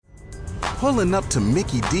Pulling up to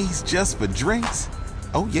Mickey D's just for drinks?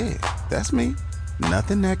 Oh yeah, that's me.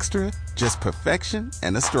 Nothing extra, just perfection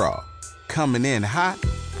and a straw. Coming in hot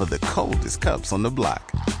for the coldest cups on the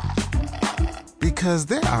block. Because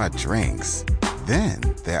there are drinks. Then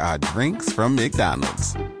there are drinks from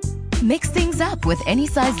McDonald's. Mix things up with any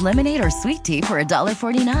size lemonade or sweet tea for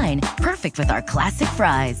 $1.49. Perfect with our classic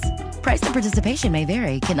fries. Price and participation may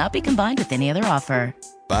vary. Cannot be combined with any other offer.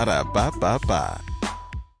 Ba-da-ba-ba-ba.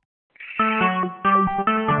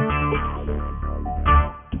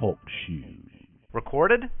 Talk shoes.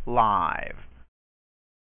 Recorded live.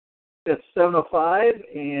 It's 7:05,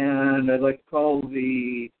 and I'd like to call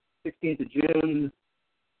the 16th of June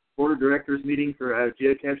Board of Directors meeting for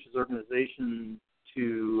Geocaches Organization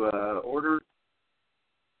to order.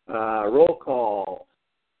 Roll call.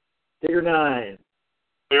 Digger 9.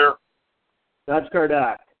 Here. Dodge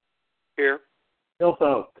Cardock. Here.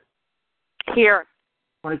 Hillfolk. Here.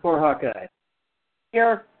 24 Hawkeye.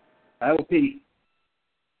 Here. Iowa Pete.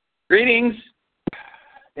 Greetings.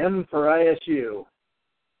 M for ISU.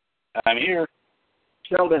 I'm here.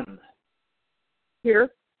 Sheldon.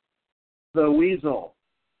 Here. The Weasel.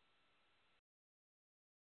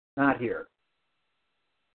 Not here.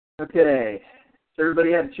 Okay. So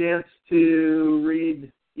everybody had a chance to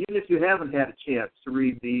read, even if you haven't had a chance to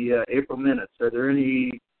read the April minutes, are there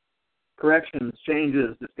any corrections,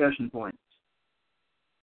 changes, discussion points?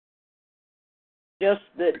 Just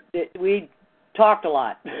that we talked a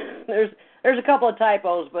lot. There's a couple of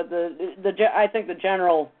typos, but I think the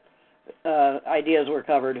general ideas were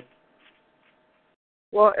covered.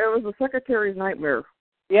 Well, it was a secretary's nightmare.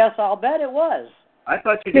 Yes, I'll bet it was. I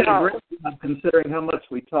thought you did a great job considering how much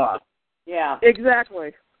we talked. Yeah.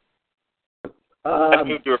 Exactly. I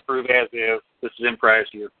move to approve as is. This is in price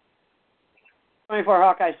here. 24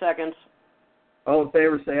 Hawkeye seconds. All in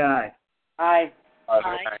favor, say aye. Aye.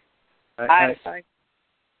 Aye. Aye. Aye.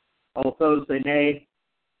 All opposed, say nay.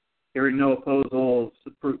 Hearing no opposals,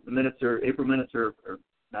 approved. The minutes are, April minutes are, or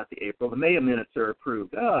not the April, the May minutes are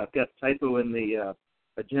approved. Oh, I've got a typo in the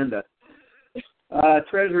agenda.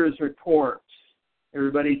 Treasurer's report.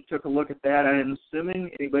 Everybody took a look at that, I am assuming.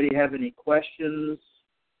 Anybody have any questions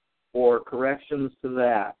or corrections to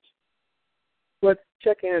that? Let's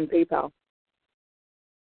check in PayPal.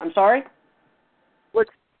 I'm sorry? What's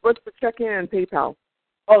the check-in and PayPal?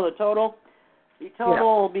 Oh, the total? The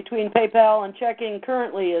total between PayPal and checking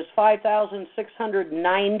currently is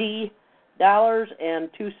 $5,690.02.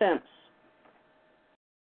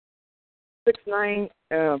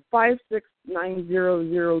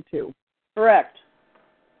 569002. Correct.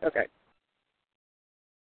 Okay.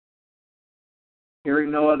 Hearing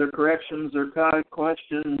no other corrections or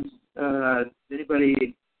questions,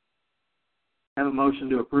 anybody have a motion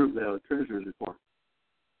to approve the Treasurer's report?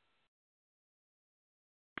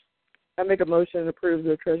 I make a motion to approve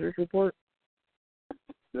the treasurer's report.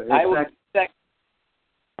 I would second.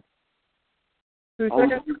 Who's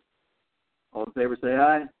second? All in favor, say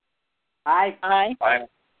aye. Aye. Aye.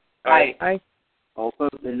 Aye. Aye. All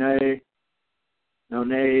opposed, say nay. No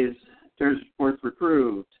nays. Treasurer's reports were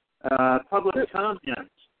approved. Public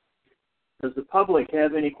comment. Does the public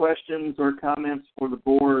have any questions or comments for the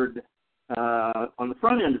board on the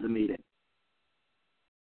front end of the meeting?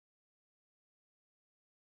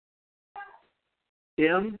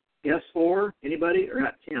 Tim, guest 4, anybody? Or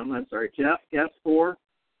not Tim, I'm sorry, Jeff, guest 4.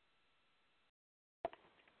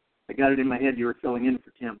 I got it in my head you were filling in for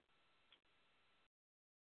Tim.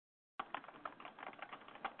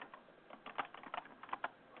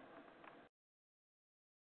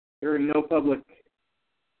 Hearing no public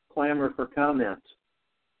clamor for comment.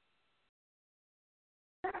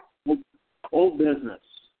 Old business.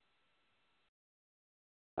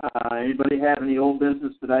 Anybody have any old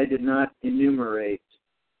business that I did not enumerate?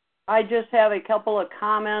 I just have a couple of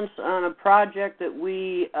comments on a project that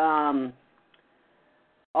we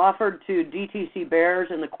offered to DTC Bears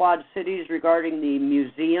in the Quad Cities regarding the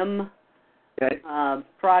museum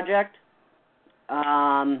project.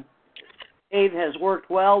 Dave has worked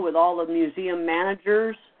well with all the museum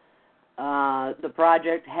managers. The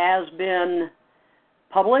project has been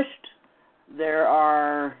published. There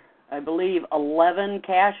are, I believe, 11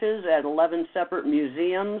 caches at 11 separate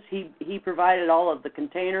museums. He provided all of the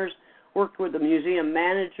containers, worked with the museum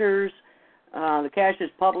managers. The cache is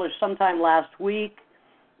published sometime last week.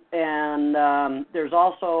 And there's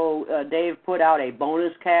also, Dave put out a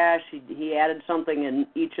bonus cache. He added something in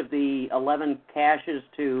each of the 11 caches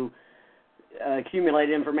to accumulate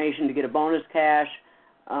information to get a bonus cache.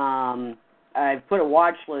 I've put a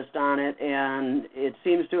watch list on it, and it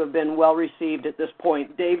seems to have been well received at this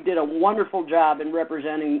point. Dave did a wonderful job in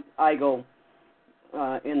representing IGO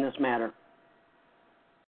in this matter.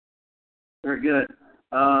 Very good.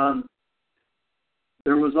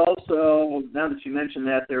 There was also, now that you mentioned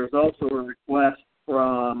that, there was also a request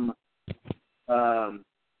from the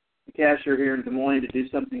cashier here in Des Moines to do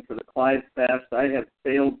something for the Clyde Fest. I have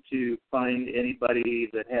failed to find anybody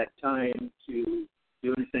that had time to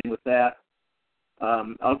do anything with that.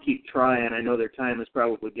 I'll keep trying. I know their time is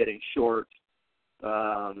probably getting short,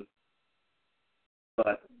 but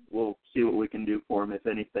we'll see what we can do for them, if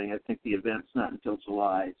anything. I think the event's not until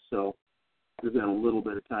July, so there's been a little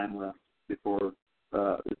bit of time left before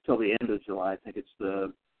until the end of July. I think it's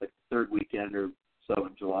the third weekend or so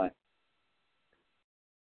in July.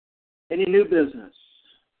 Any new business?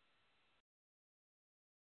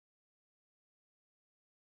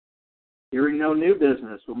 Hearing no new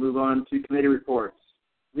business, we'll move on to committee reports.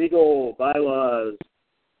 Legal bylaws.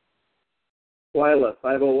 Twyla,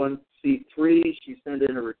 501c3, she sent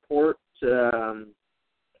in a report.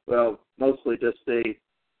 Mostly just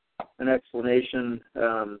an explanation.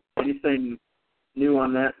 Anything new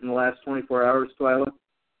on that in the last 24 hours, Twyla?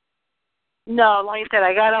 No, like I said,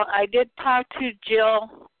 I did talk to Jill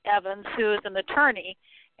Evans, who is an attorney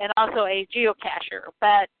and also a geocacher,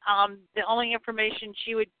 but the only information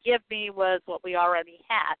she would give me was what we already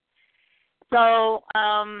had. So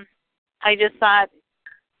I just thought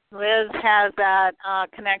Liz has that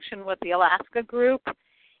connection with the Alaska group,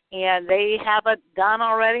 and they have it done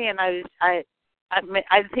already, and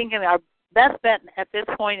I'm thinking our best bet at this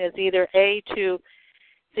point is either A, to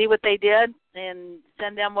see what they did and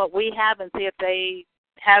send them what we have and see if they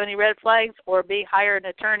have any red flags, or B, hire an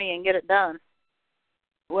attorney and get it done.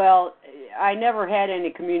 Well, I never had any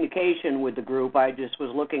communication with the group. I just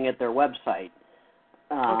was looking at their website.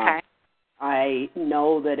 Okay. I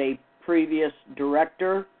know that a previous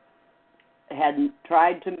director had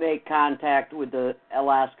tried to make contact with the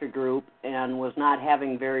Alaska group and was not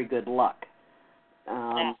having very good luck.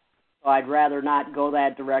 So I'd rather not go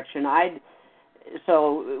that direction.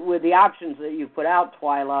 So with the options that you put out,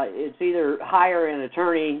 Twyla, it's either hire an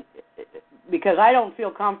attorney, because I don't feel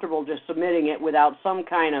comfortable just submitting it without some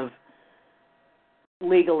kind of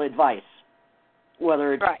legal advice,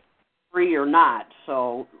 whether it's free or not.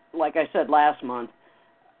 So, like I said last month,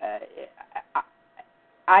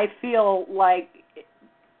 I feel like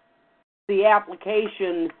the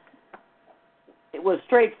application, it was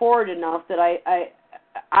straightforward enough that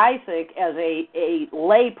I think as a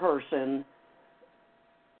lay person,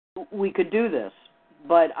 we could do this,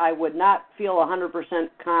 but I would not feel 100%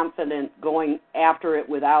 confident going after it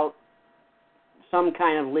without some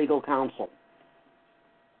kind of legal counsel.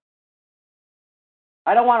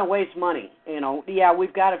 I don't want to waste money. Yeah,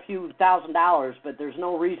 we've got a few $1,000s, but there's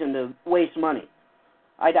no reason to waste money.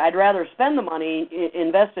 I'd rather spend the money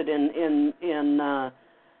invested in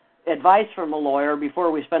advice from a lawyer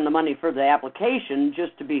before we spend the money for the application,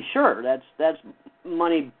 just to be sure. That's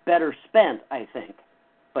money better spent, I think.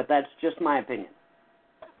 But that's just my opinion.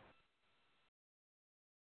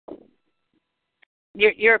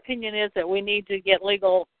 Your opinion is that we need to get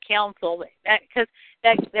legal counsel, because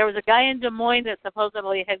there was a guy in Des Moines that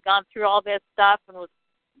supposedly had gone through all this stuff and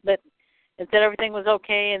said everything was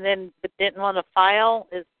okay, and but didn't want to file.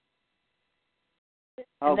 That's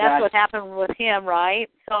what happened with him, right?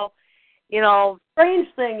 So, strange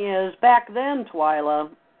thing is, back then, Twyla,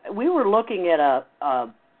 we were looking at a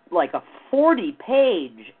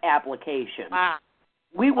 40-page application. Wow.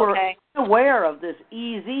 We were aware of this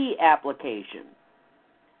EZ application.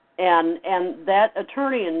 And that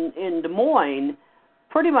attorney in Des Moines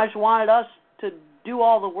pretty much wanted us to do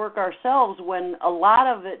all the work ourselves, when a lot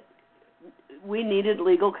of it, we needed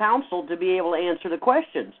legal counsel to be able to answer the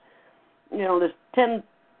questions. This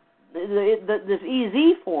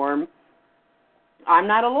EZ form, I'm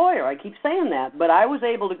not a lawyer, I keep saying that, but I was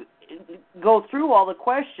able to go through all the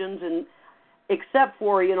questions, and except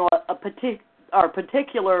for our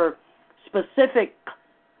particular specific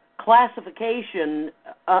classification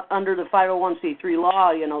under the 501c3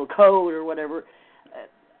 law, code or whatever,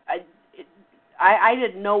 I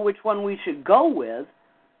didn't know which one we should go with,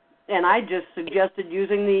 and I just suggested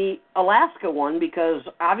using the Alaska one, because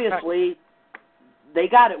obviously they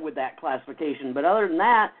got it with that classification. But other than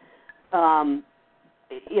that,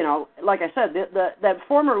 like I said, that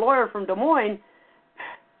former lawyer from Des Moines,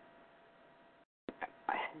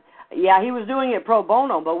 yeah, he was doing it pro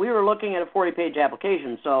bono, but we were looking at a 40-page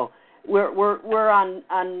application, so we're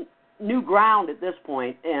on new ground at this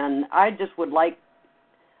point, and I just would like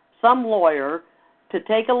some lawyer to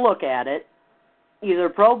take a look at it, either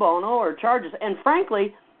pro bono or charges. And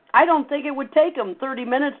frankly, I don't think it would take them 30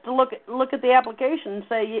 minutes to look at the application and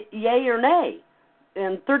say yay or nay.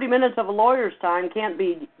 And 30 minutes of a lawyer's time can't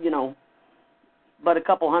be, but a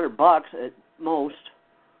couple $100. most.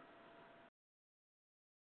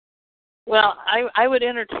 Well, I would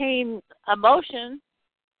entertain a motion,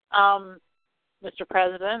 Mr.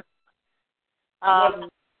 President,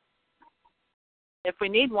 if we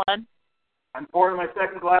need one. I'm pouring my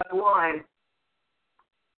second glass of wine.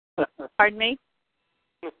 Pardon me?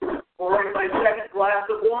 Pouring my second glass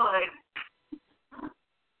of wine.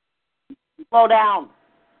 Slow down.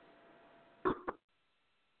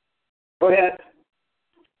 Go ahead.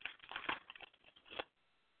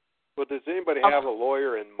 But does anybody have a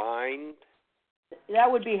lawyer in mind?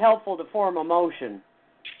 That would be helpful to form a motion.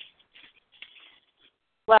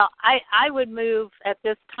 Well, I would move at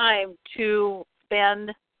this time to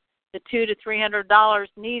spend the $200 to $300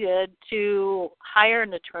 needed to hire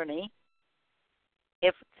an attorney,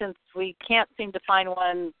 since we can't seem to find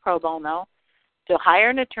one pro bono, to hire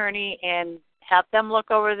an attorney and have them look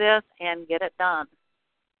over this and get it done.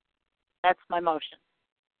 That's my motion.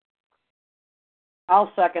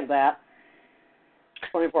 I'll second that.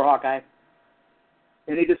 24 Hawkeye.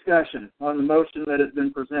 Any discussion on the motion that has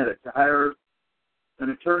been presented to hire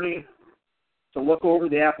an attorney to look over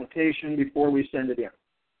the application before we send it in?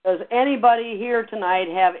 Does anybody here tonight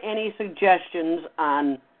have any suggestions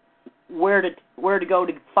on where to go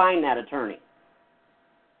to find that attorney?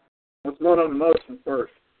 Let's vote on the motion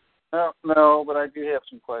first. No, but I do have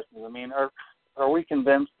some questions. I mean, are we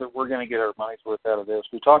convinced that we're going to get our money's worth out of this?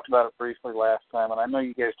 We talked about it briefly last time, and I know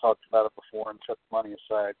you guys talked about it before and took money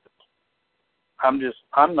aside. But I'm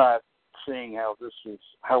not seeing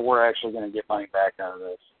how we're actually going to get money back out of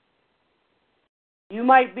this. You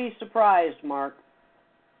might be surprised, Mark.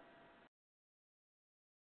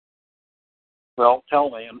 Well, tell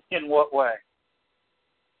me, in what way?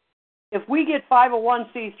 If we get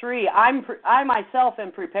 501c3, I myself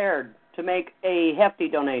am prepared to make a hefty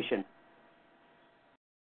donation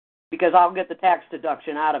because I'll get the tax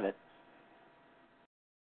deduction out of it.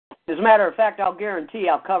 As a matter of fact, I'll guarantee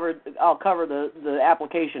I'll cover the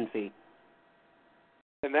application fee.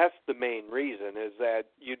 And that's the main reason, is that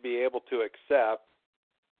you'd be able to accept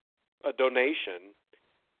a donation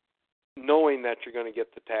knowing that you're going to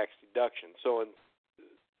get the tax deduction. So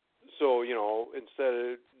instead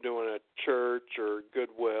of doing a church or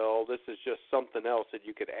Goodwill, this is just something else that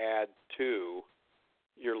you could add to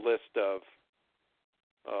your list of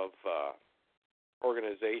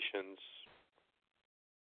organizations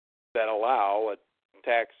that allow a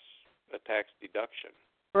tax deduction.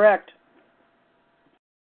 Correct.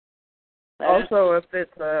 Also, if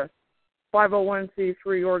it's a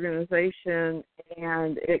 501c3 organization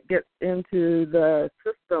and it gets into the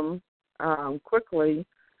system quickly,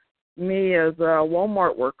 me as a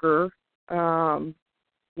Walmart worker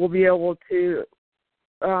will be able to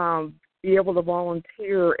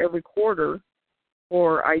volunteer every quarter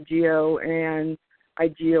for IGO, and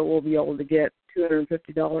IGO will be able to get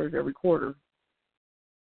 $250 every quarter.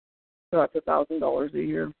 So that's $1,000 a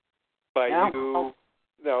year. You?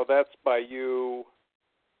 No, that's by you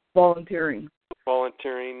volunteering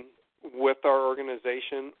with our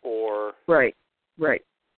organization, or right. Yep.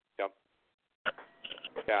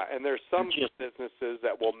 Yeah, and there's some businesses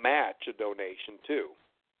that will match a donation too.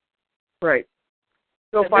 Right.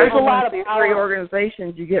 So if there's a lot of 3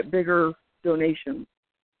 organizations, you get bigger donations.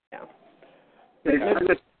 Yeah.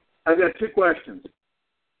 Okay. I've got 2 questions.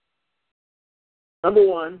 Number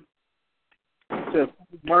one, to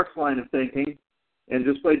Mark's line of thinking, and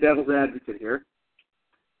just play devil's advocate here.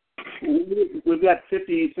 We've got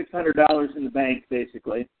 $5,600 in the bank,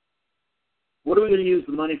 basically. What are we going to use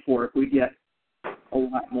the money for if we get a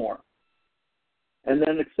lot more? And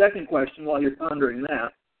then the second question, while you're pondering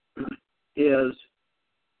that, is,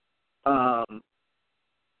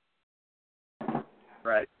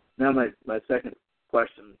 right, now my second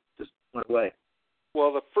question just went away.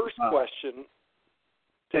 Well, the first question...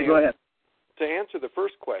 go ahead. To answer the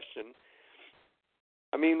first question,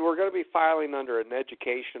 I mean, we're going to be filing under an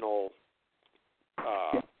educational...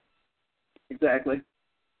 Exactly.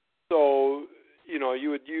 So, you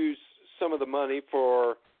would use some of the money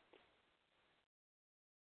for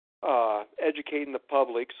educating the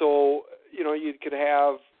public. So, you could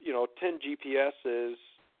have, 10 GPSs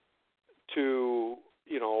to,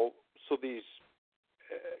 so these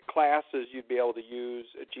classes you'd be able to use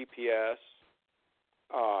a GPS,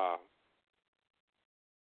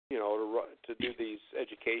 to do these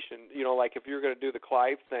education. Like if you're going to do the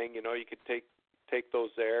Clive thing, you could take those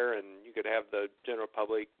there, and you could have the general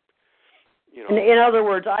public. In other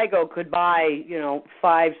words, IGO could buy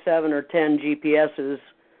 5, 7, or 10 GPSs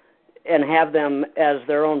and have them as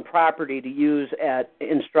their own property to use at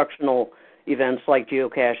instructional events like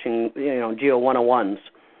geocaching, Geo 101s.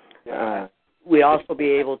 Yeah. we'd also be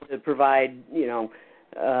able to provide,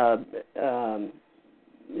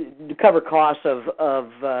 cover costs of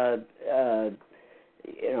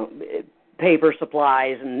paper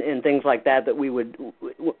supplies and things like that we would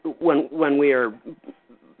when we are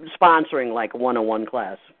sponsoring like a 101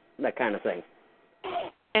 class, that kind of thing.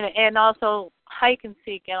 And also hike and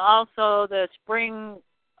seek, and also the spring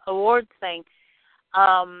awards thing.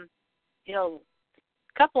 A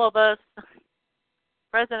couple of us,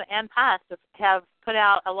 present and past, have put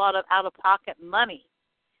out a lot of out-of-pocket money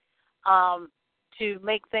to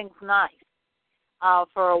make things nice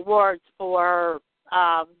for awards, for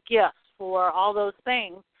gifts, for all those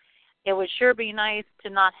things. It would sure be nice to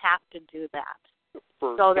not have to do that,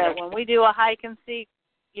 so that when we do a hike and seek,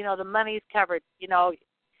 the money's covered.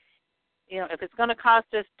 If it's going to cost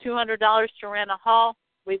us $200 to rent a hall,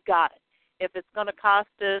 we've got it. If it's going to cost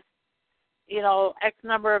us, X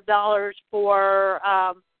number of dollars for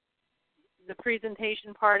the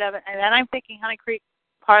presentation part of it, and I'm thinking Honey Creek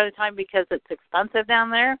part of the time because it's expensive down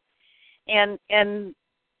there, and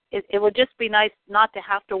it would just be nice not to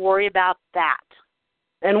have to worry about that.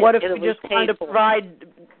 And what if we just wanted to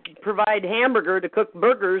provide hamburger to cook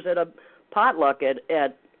burgers at a potluck at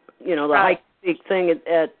the hike and seek thing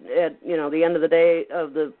at the end of the day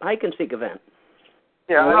of the hike and seek event?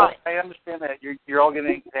 Yeah, I understand that. You're all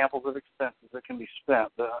getting examples of expenses that can be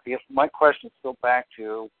spent. I guess my question is still back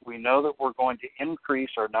to, we know that we're going to increase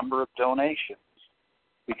our number of donations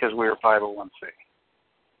because we're 501c.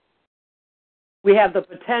 We have the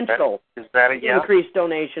potential to increase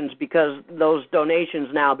donations because those donations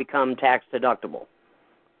now become tax deductible.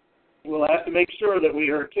 We'll have to make sure that we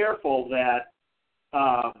are careful that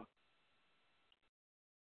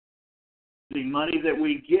the money that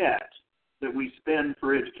we get, that we spend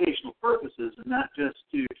for educational purposes, and not just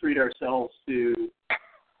to treat ourselves to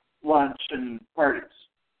lunch and parties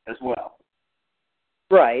as well.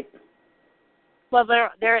 Right. Well,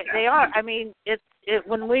 they are. I mean,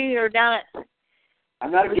 when we are down at,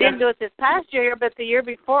 we didn't do it this past year, but the year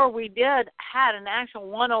before we had an actual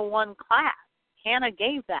 101 class. Hannah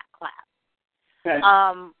gave that class. Okay.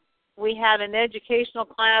 We had an educational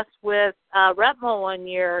class with Repmo one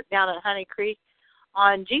year down at Honey Creek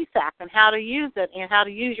on GSAC and how to use it and how to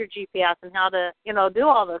use your GPS and how to, do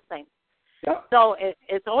all those things. Yep. So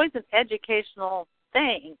it's always an educational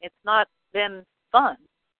thing. It's not been fun.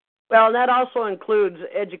 Well, that also includes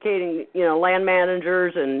educating, land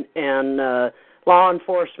managers and law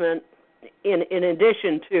enforcement in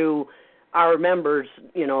addition to our members,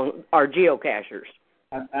 our geocachers.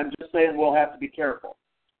 I'm just saying we'll have to be careful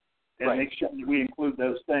and right. make sure that we include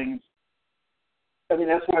those things. I mean,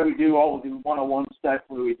 that's why we do all of the 101 stuff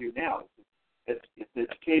that we do now. It's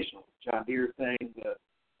educational. The John Deere thing, the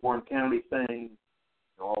Warren County thing,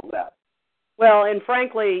 all that. Well, and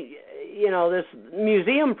frankly, this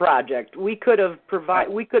museum project, we could have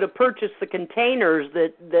purchased the containers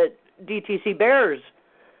that DTC Bears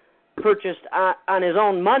purchased on his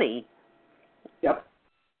own money. Yep.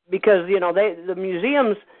 Because the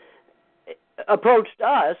museums approached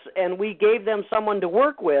us and we gave them someone to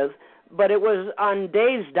work with, but it was on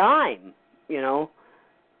Dave's dime.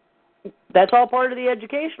 That's all part of the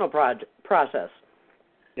educational process.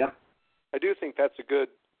 Yep. I do think that's a good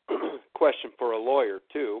question for a lawyer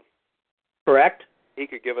too. Correct. He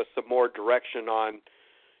could give us some more direction on,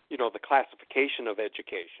 the classification of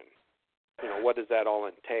education. What does that all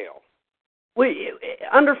entail?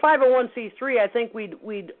 Under 501c3, I think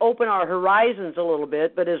we'd open our horizons a little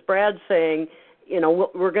bit, but as Brad's saying,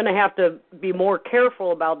 we're going to have to be more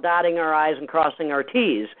careful about dotting our I's and crossing our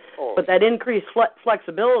T's. Oh. But that increased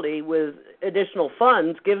flexibility with additional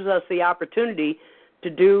funds gives us the opportunity to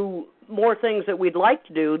do more things that we'd like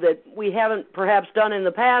to do that we haven't perhaps done in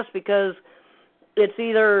the past because it's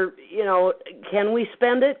either, can we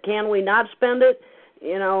spend it? Can we not spend it?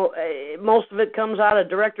 Most of it comes out of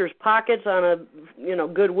directors' pockets on a,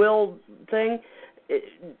 goodwill thing.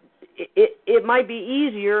 It might be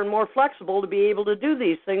easier and more flexible to be able to do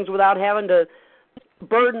these things without having to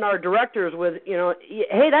burden our directors with,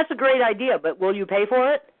 hey, that's a great idea, but will you pay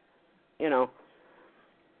for it?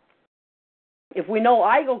 If we know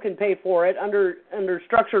IGO can pay for it under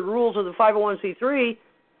structured rules of the 501c3,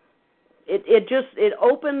 it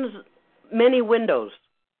opens many windows.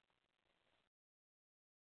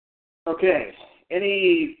 Okay.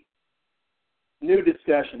 Any new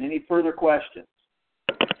discussion? Any further questions?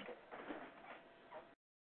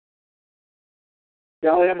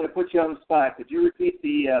 Kelly, I'm going to put you on the spot. Could you repeat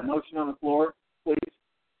the motion on the floor, please?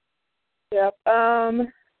 Yep.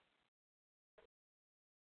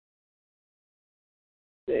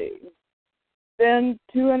 Spend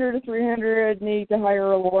 $200 to $300. Need to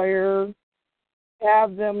hire a lawyer.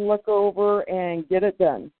 have them look over and get it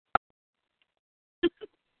done.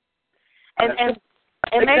 and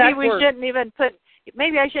maybe we shouldn't even put.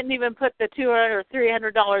 Maybe I shouldn't even put the $200 or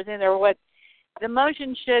 $300 in there. What the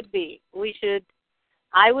motion should be,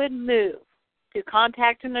 I would move to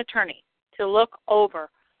contact an attorney to look over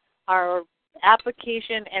our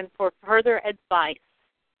application and for further advice,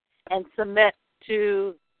 and submit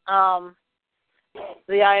to the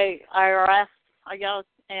IRS, I guess,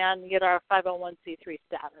 and get our 501c3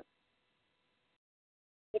 status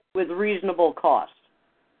with reasonable cost.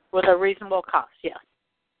 With a reasonable cost, yes.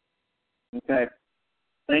 Okay.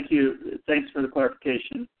 Thank you. Thanks for the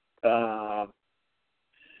clarification.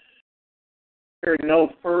 Hearing no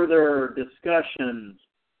further discussion.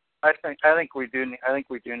 I think we do need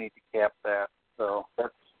to cap that. So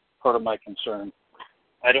that's part of my concern.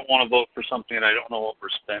 I don't want to vote for something and I don't know what we're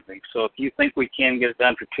spending. So if you think we can get it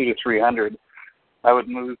done for $200 to $300, I would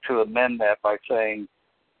move to amend that by saying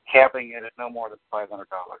capping it at no more than $500.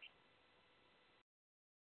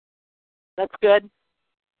 That's good.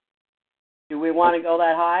 Do we want to go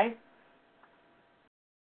that high?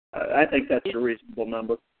 I think that's a reasonable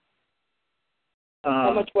number.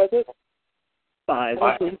 How much was it? 5.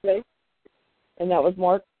 And that was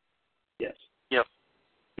Mark? Yes. Yep.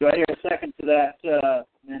 Do I hear a second to that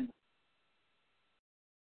amendment?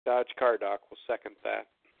 Dodge Cardock will second that.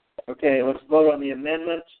 Okay, let's vote on the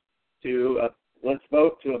amendment let's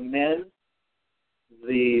vote to amend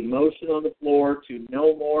the motion on the floor to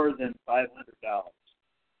no more than $500.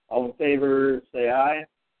 All in favor, say aye.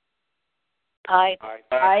 Aye.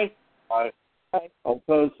 Aye. All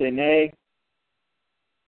opposed, say nay.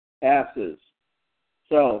 Passes.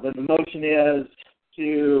 So then the motion is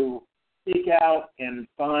to seek out and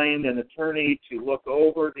find an attorney to look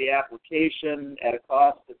over the application at a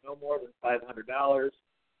cost of no more than $500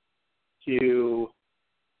 to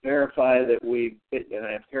verify that and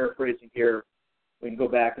I'm paraphrasing here, we can go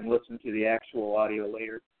back and listen to the actual audio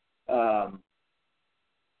later,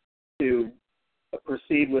 to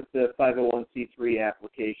proceed with the 501c3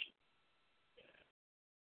 application.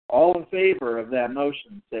 All in favor of that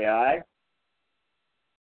motion, say aye.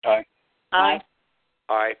 Aye. Aye.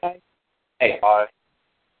 Aye. Aye.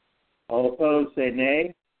 All opposed, say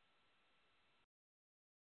nay.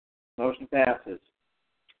 Motion passes.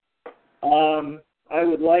 I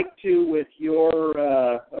would like to, with your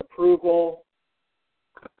approval,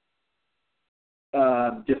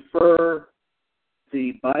 defer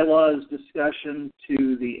the bylaws discussion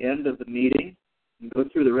to the end of the meeting and go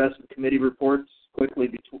through the rest of the committee reports quickly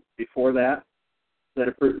before that.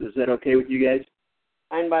 Is that okay with you guys?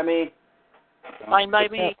 Fine by me. Fine by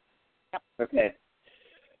me. Yep. Okay.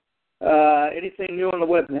 Anything new on the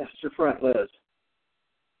webmaster front, Liz?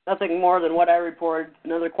 Nothing more than what I reported.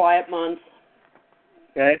 Another quiet month.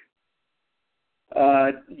 Okay.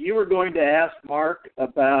 You were going to ask Mark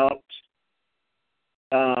about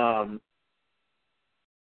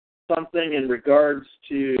something in regards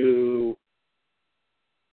to,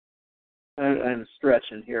 I'm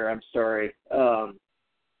stretching here, I'm sorry,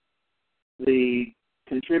 the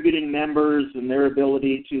contributing members and their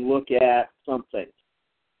ability to look at something.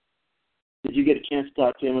 Did you get a chance to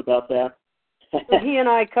talk to him about that? He and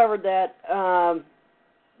I covered that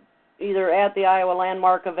either at the Iowa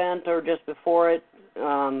Landmark event or just before it.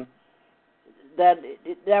 That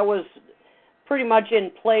was pretty much in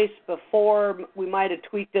place before. We might have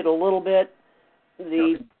tweaked it a little bit.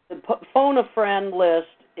 The phone a friend list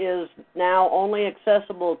is now only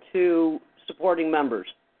accessible to supporting members.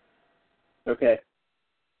 Okay.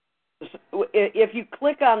 If you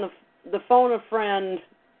click on the phone a friend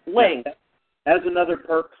link, as another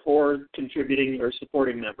perk for contributing or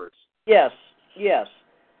supporting members. Yes.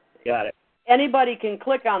 Got it. Anybody can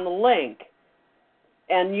click on the link,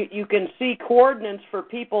 and you can see coordinates for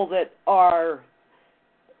people that are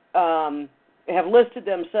have listed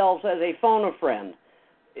themselves as a phone a friend.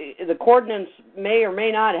 The coordinates may or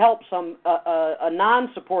may not help a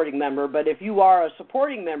non-supporting member, but if you are a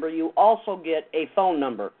supporting member, you also get a phone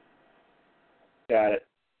number. Got it.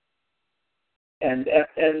 And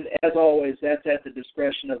as always, that's at the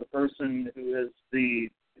discretion of the person who is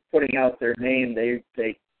putting out their name. They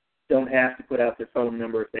don't have to put out their phone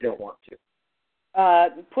number if they don't want to.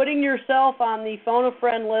 Putting yourself on the phone a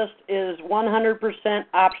friend list is 100%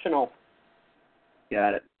 optional.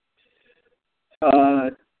 Got it.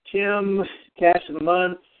 Tim, Cash of the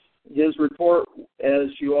Month, his report, as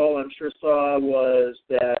you all I'm sure saw, was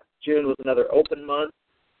that June was another open month.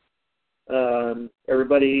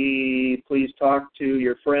 Everybody, please talk to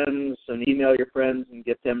your friends and email your friends and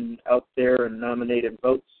get them out there and nominate and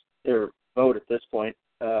vote at this point,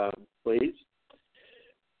 please.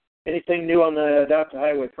 Anything new on the Adopt a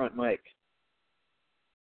Highway front, Mike?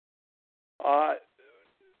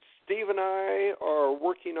 Steve and I are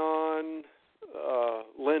working on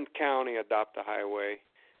Lynn County Adopt a Highway.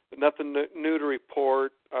 But nothing new to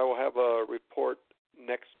report. I will have a report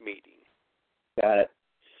next meeting. Got it.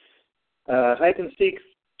 Hike and Seek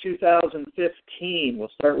 2015. We'll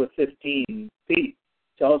start with 15. Pete,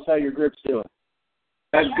 tell us how your group's doing.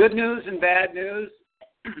 Good news and bad news.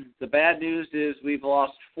 The bad news is we've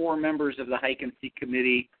lost 4 members of the Hike and Seek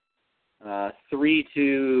committee, 3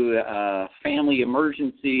 to family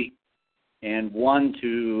emergency, and 1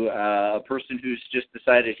 to a person who's just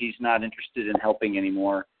decided he's not interested in helping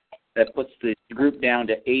anymore. That puts the group down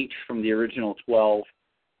to 8 from the original 12.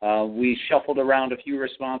 We shuffled around a few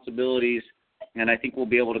responsibilities, and I think we'll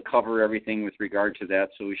be able to cover everything with regard to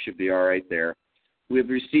that, so we should be all right there. We've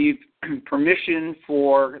received permission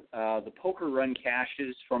for the poker run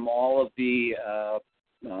caches from all of the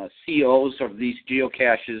COs of these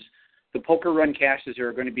geocaches. The poker run caches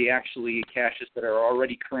are going to be actually caches that are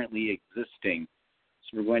already currently existing.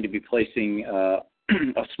 So we're going to be placing a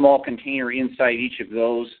small container inside each of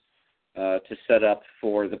those to set up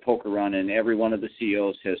for the poker run, and every one of the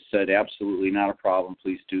COs has said absolutely not a problem,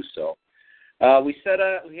 please do so. We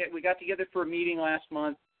got together for a meeting last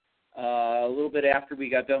month, a little bit after we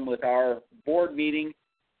got done with our board meeting,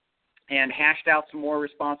 and hashed out some more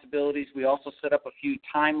responsibilities. We also set up a few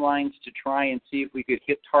timelines to try and see if we could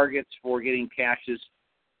hit targets for getting caches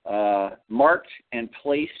marked and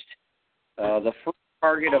placed. The first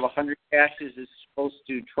target of 100 caches is we're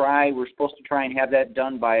supposed to try and have that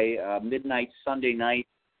done by midnight Sunday night.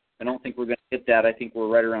 I don't think we're going to hit that. I think we're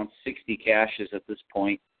right around 60 caches at this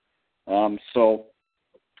point. So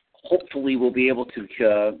hopefully we'll be able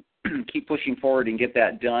to keep pushing forward and get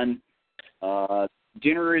that done.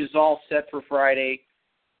 Dinner is all set for Friday.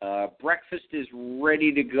 Breakfast is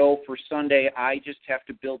ready to go for Sunday. I just have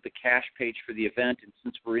to build the cache page for the event, and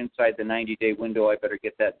since we're inside the 90-day window, I better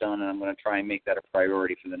get that done, and I'm going to try and make that a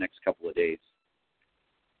priority for the next couple of days.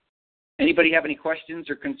 Anybody have any questions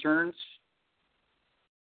or concerns?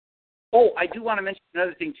 Oh, I do want to mention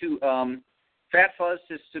another thing, too. Fat Fuzz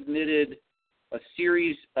has submitted a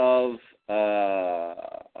series of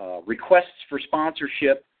requests for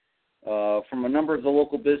sponsorship from a number of the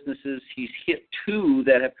local businesses. He's hit 2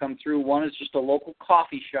 that have come through. One is just a local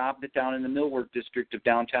coffee shop down in the Millwork district of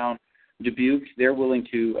downtown Dubuque. They're willing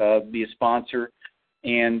to be a sponsor.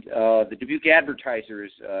 And the Dubuque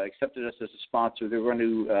Advertisers accepted us as a sponsor. They're going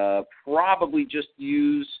to probably just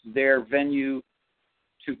use their venue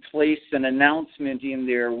to place an announcement in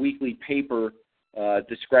their weekly paper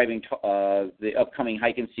describing the upcoming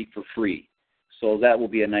Hike and Seek for free. So that will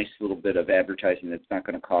be a nice little bit of advertising that's not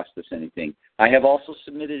going to cost us anything. I have also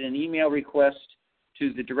submitted an email request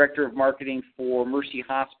to the Director of Marketing for Mercy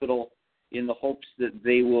Hospital in the hopes that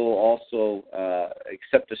they will also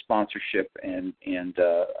accept a sponsorship and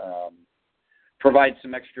provide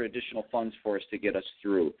some extra additional funds for us to get us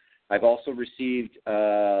through. I've also received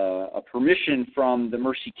a permission from the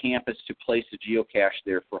Mercy campus to place a geocache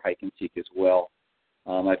there for Hike and Seek as well.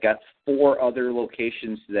 I've got 4 other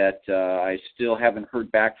locations that I still haven't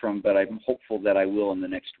heard back from, but I'm hopeful that I will in the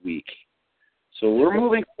next week. So we're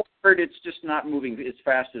moving forward. It's just not moving as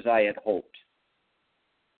fast as I had hoped.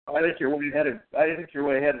 I think you're way ahead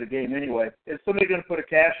of the game anyway. Is somebody going to put a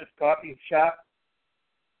cache at the coffee shop?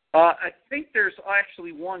 I think there's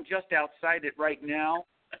actually one just outside it right now,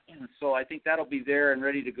 so I think that'll be there and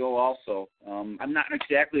ready to go also. I'm not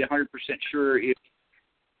exactly 100% sure if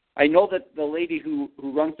I know that the lady who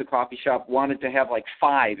runs the coffee shop wanted to have like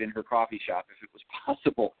 5 in her coffee shop if it was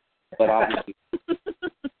possible, but obviously.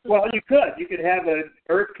 Well, you could. You could have an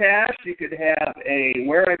Earth cache. You could have a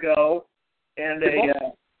Where I Go, and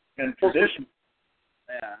and tradition.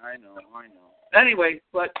 Yeah, I know. Anyway,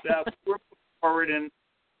 but we're moving forward, and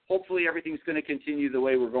hopefully everything's going to continue the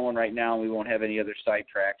way we're going right now, and we won't have any other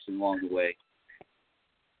sidetracks along the way.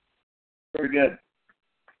 Very good.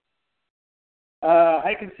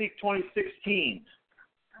 Hike and Seek 2016.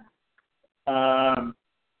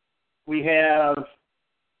 We have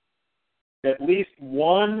at least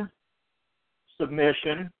one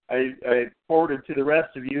submission I forwarded to the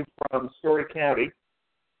rest of you from Story County.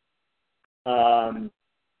 And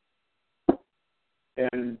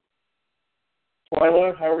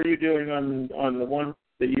Twyla, how are you doing on the one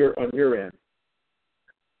that you're on your end?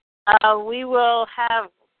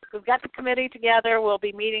 We've got the committee together. We'll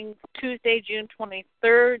be meeting Tuesday, June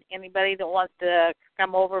 23rd. Anybody that wants to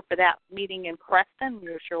come over for that meeting in Preston,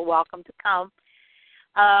 you're sure welcome to come.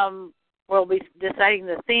 We'll be deciding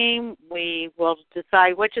the theme. We will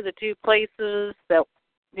decide which of the 2 places that,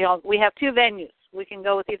 we have 2 venues. we can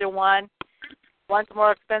go with either one. One's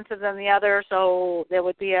more expensive than the other, so there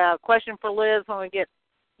would be a question for Liz when we get,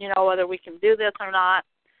 whether we can do this or not.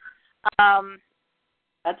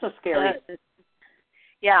 That's a scary.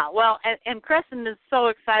 Yeah, well, and Kristen is so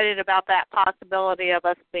excited about that possibility of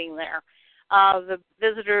us being there. The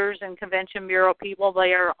Visitors and Convention Bureau people,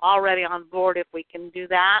 they are already on board if we can do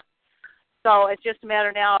that. So it's just a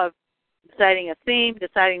matter now of deciding a theme,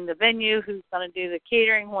 deciding the venue, who's going to do the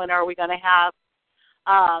catering, when are we going to have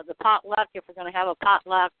the potluck, if we're going to have a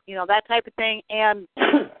potluck, that type of thing, and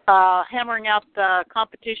hammering out the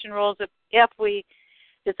competition rules. If we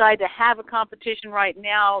decide to have a competition right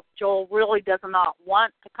now, Joel really does not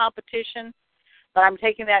want a competition, but I'm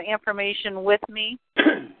taking that information with me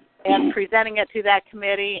and presenting it to that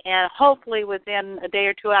committee, and hopefully within a day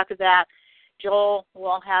or two after that, Joel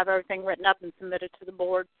will have everything written up and submitted to the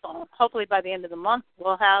board. So hopefully by the end of the month,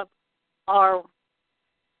 we'll have our,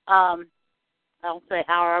 I'll say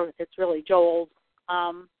our, it's really Joel's,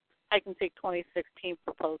 I can take 2016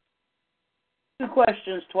 proposal. 2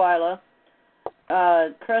 questions, Twyla.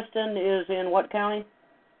 Kristen is in what county?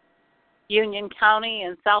 Union County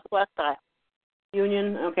in Southwest Iowa.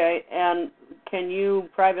 Union, okay. And can you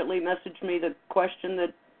privately message me the question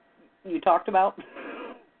that you talked about?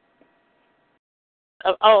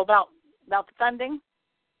 About the funding?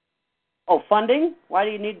 Oh, funding? Why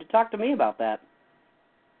do you need to talk to me about that?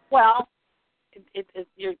 Well,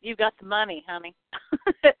 you got the money, honey.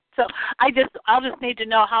 So I'll just need to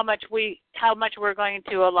know how much we're going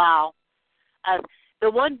to allow. The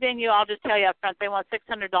one venue, I'll just tell you up front, they want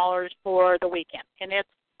 $600 for the weekend, and it's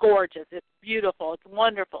gorgeous, it's beautiful, it's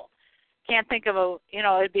wonderful. Can't think of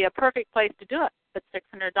it'd be a perfect place to do it, but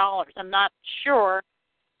 $600. I'm not sure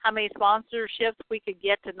how many sponsorships we could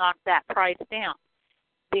get to knock that price down.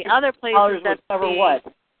 The other places that cover what?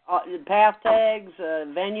 Pass tags,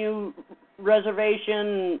 venue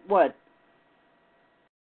reservation, what?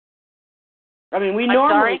 I mean, we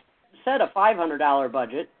normally set a $500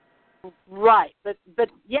 budget. Right, but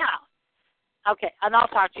yeah. Okay, and I'll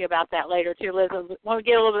talk to you about that later too, Liz, when we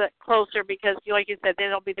get a little bit closer, because like you said,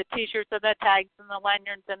 there'll be the T-shirts and the tags and the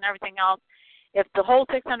lanyards and everything else. If the whole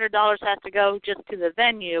 $600 has to go just to the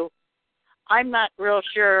venue, I'm not real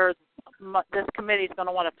sure this committee is going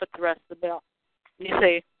to want to foot the rest of the bill. You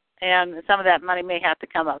see, and some of that money may have to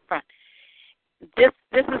come up front. This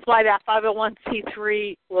is why that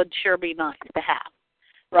 501c3 would sure be nice to have.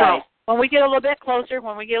 Right. So when we get a little bit closer, as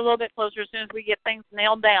soon as we get things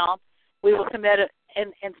nailed down, we will submit it.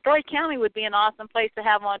 And Story County would be an awesome place to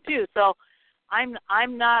have one too. So I'm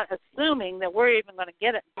not assuming that we're even going to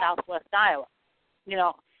get it in Southwest Iowa.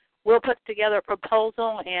 We'll put together a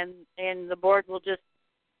proposal, and the board will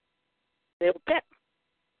they'll pick.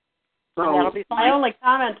 So that'll be fine. My only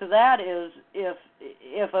comment to that is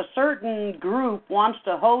if a certain group wants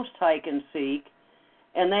to host Hike and Seek,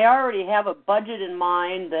 and they already have a budget in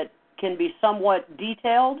mind that can be somewhat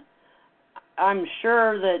detailed, I'm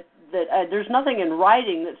sure that there's nothing in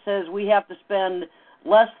writing that says we have to spend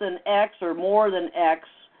less than X or more than X.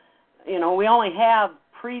 We only have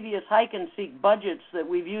previous Hike and Seek budgets that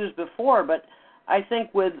we've used before, but I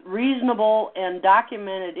think with reasonable and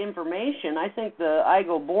documented information, I think the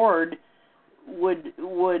IGO board would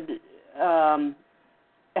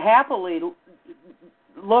happily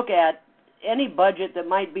look at any budget that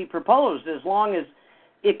might be proposed, as long as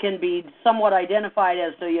it can be somewhat identified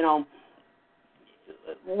as to,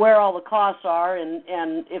 where all the costs are, and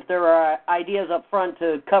if there are ideas up front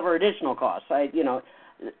to cover additional costs.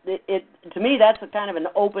 To me, that's a kind of an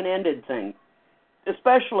open-ended thing.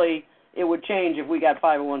 Especially, it would change if we got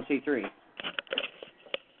 501c3.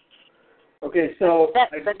 Okay, so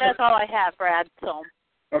but that's all I have, Brad. So.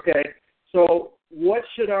 Okay, so what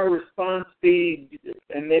should our response be?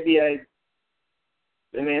 And maybe I'm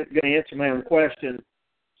going to answer my own question.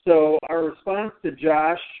 So our response to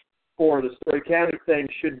Josh for the Story County thing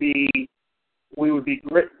should be, we would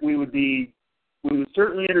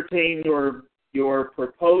certainly entertain your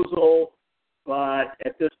proposal, but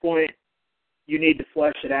at this point, you need to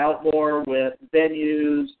flesh it out more with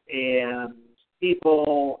venues and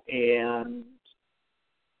people, and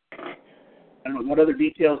I don't know, what other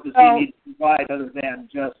details does he need to provide other than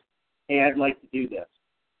just, hey, I'd like to do this?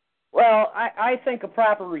 Well, I think a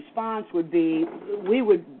proper response would be, we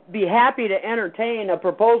would be happy to entertain a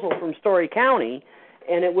proposal from Story County,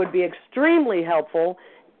 and it would be extremely helpful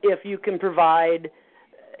if you can provide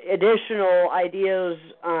additional ideas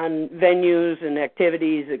on venues and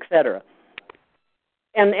activities, etc.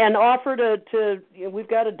 And offer to we've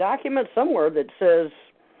got a document somewhere that says,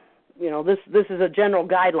 this is a general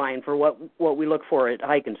guideline for what we look for at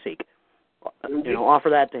Hike and Seek. Offer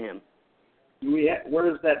that to him. Where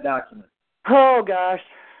is that document? Oh, gosh.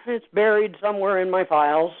 It's buried somewhere in my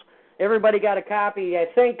files. Everybody got a copy, I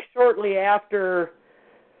think, shortly after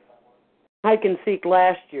Hike and Seek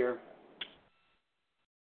last year.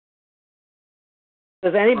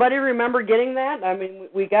 Does anybody remember getting that? I mean,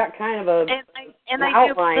 we got kind of an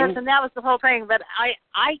outline. And that was the whole thing, but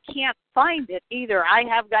I can't find it either. I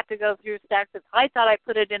have got to go through stacks. I thought I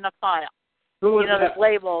put it in a file. That's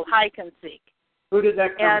labeled Hike and Seek. Who did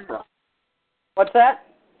that come from? What's that?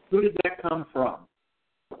 Who did that come from?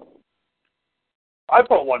 I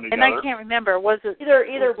put one together. And I can't remember. Was it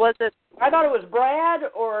either was it? I thought it was Brad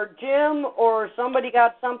or Jim or somebody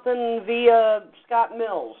got something via Scott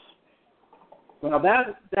Mills. Well,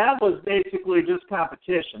 that was basically just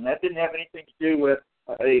competition. That didn't have anything to do with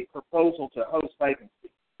a proposal to host Hike and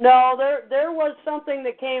Seek. No, there was something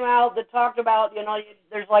that came out that talked about,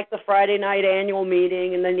 there's like the Friday night annual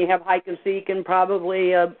meeting, and then you have Hike and Seek and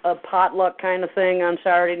probably a potluck kind of thing on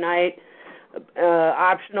Saturday night.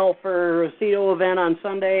 Optional for a CETO event on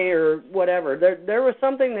Sunday or whatever. There was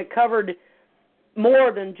something that covered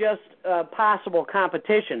more than just possible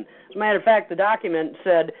competition. As a matter of fact, the document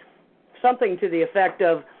said something to the effect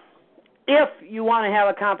of, if you want to have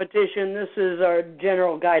a competition, this is our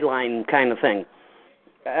general guideline kind of thing.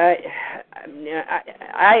 I'm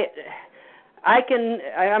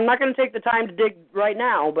not going to take the time to dig right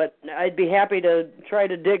now, but I'd be happy to try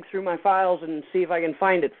to dig through my files and see if I can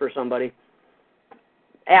find it for somebody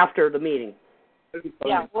after the meeting.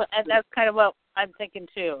 Yeah, well, and that's kind of what I'm thinking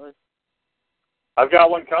too. I've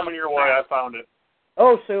got one coming your way. I found it.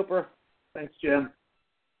 Oh, super. Thanks, Jim.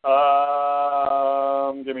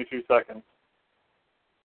 Give me 2 seconds.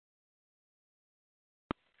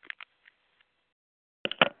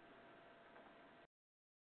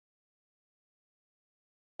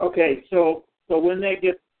 Okay, so when they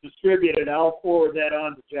get distributed, I'll forward that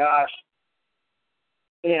on to Josh,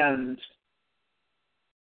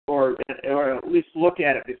 or at least look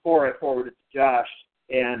at it before I forward it to Josh,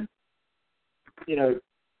 and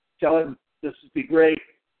tell him this would be great.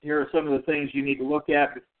 Here are some of the things you need to look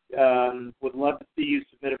at. Would love to see you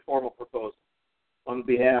submit a formal proposal on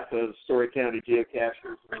behalf of Story County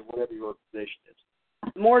Geocachers or whatever your organization is.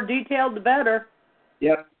 The more detailed, the better.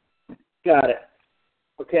 Yep, got it.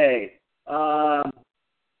 Okay.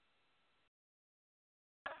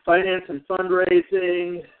 Finance and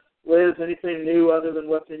fundraising. Liz, anything new other than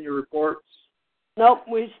what's in your reports? Nope,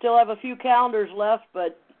 we still have a few calendars left,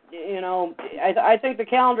 but I think the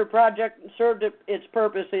calendar project served its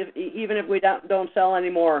purpose, even if we don't sell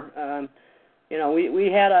anymore.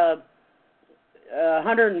 We had a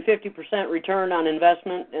 150% return on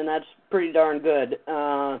investment, and that's pretty darn good.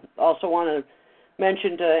 Also want to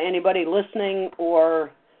mention to anybody listening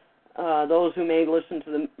or those who may listen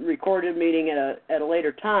to the recorded meeting at a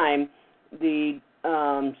later time, the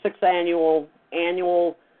 6th annual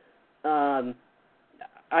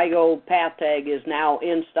IGO path tag is now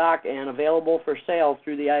in stock and available for sale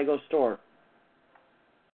through the IGO store.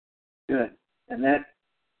 Good. And that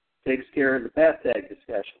takes care of the path tag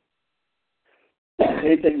discussion.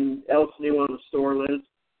 Anything else new on the store, Liz?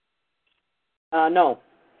 No.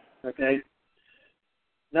 Okay.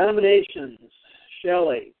 Nominations.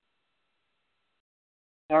 Shelley.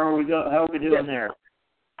 How are we doing there?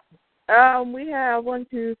 We have 1,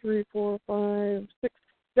 2, 3, 4, 5, 6,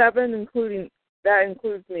 7, including that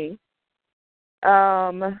includes me.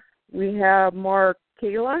 We have Mark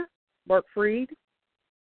Kayla, Mark Freed,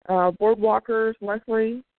 Boardwalkers,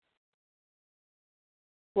 Leslie,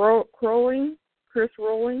 Crowling, Chris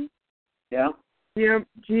Rowling. Yeah.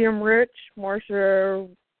 GM Rich, Marcia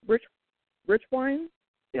Richwine.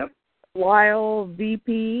 Yep. Lyle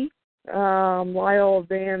VP, Lyle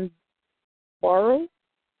Van Barrow,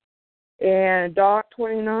 and Doc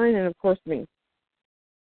 29, and of course me.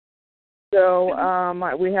 So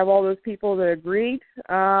we have all those people that agreed.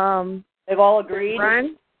 They've all agreed.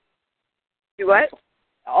 Run. Do what?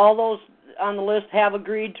 All those on the list have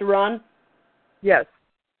agreed to run? Yes.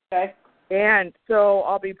 Okay. And so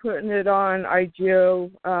I'll be putting it on IGO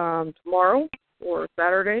tomorrow or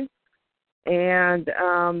Saturday, and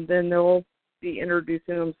then they'll be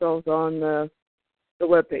introducing themselves on the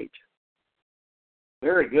webpage.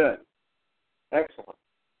 Very good. Excellent.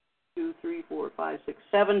 2, 3, 4, 5, 6,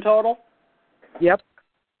 7 total? Yep.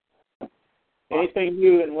 Anything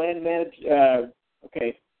new in land management?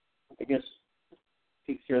 Okay, I guess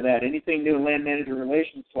takes care of that. Anything new in land manager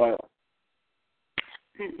relations, Twyla?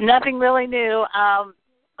 Nothing really new.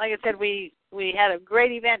 Like I said, we had a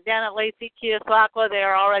great event down at Lacey Keosauqua. They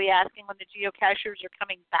are already asking when the geocachers are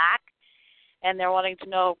coming back, and they're wanting to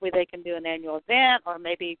know if they can do an annual event or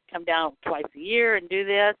maybe come down twice a year and do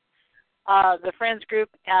this. the Friends group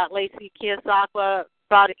at Lacey Keosauqua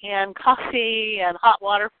brought in coffee and hot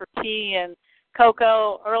water for tea and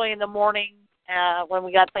cocoa early in the morning when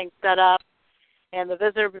we got things set up. And the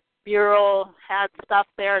Visitor Bureau had stuff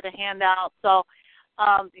there to hand out. So,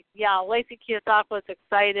 Lacey Keosauqua is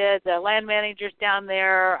excited. The land managers down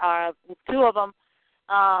there, two of them,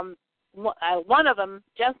 one of them,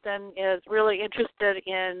 Justin, is really interested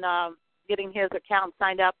in getting his account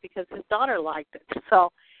signed up because his daughter liked it.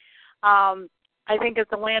 So I think as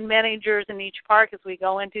the land managers in each park, as we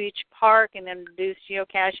go into each park and introduce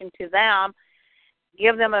geocaching to them,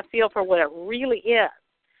 give them a feel for what it really is,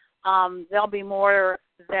 they'll be more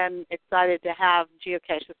than excited to have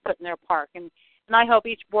geocaches put in their park. And I hope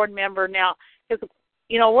each board member now, because,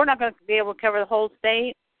 we're not going to be able to cover the whole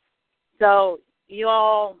state, so you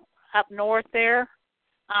all up north there,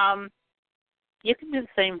 you can do the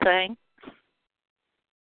same thing.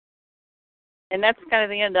 And that's kind of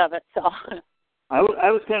the end of it. So I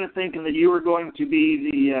was kind of thinking that you were going to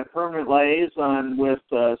be the permanent liaison with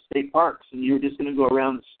state parks, and you were just going to go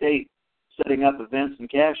around the state setting up events and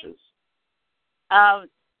caches.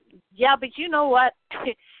 Yeah, but you know what?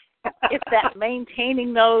 It's that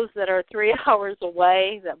maintaining those that are 3 hours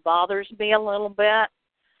away that bothers me a little bit.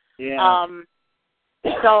 Yeah.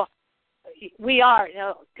 So we are,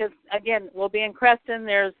 because, again, we'll be in Creston.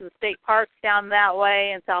 There's the state parks down that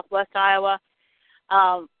way in southwest Iowa.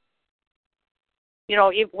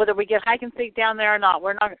 Whether we get hike and seek down there or not,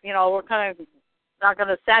 we're not, we're kind of not going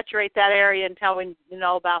to saturate that area until we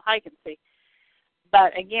know about hike and seek.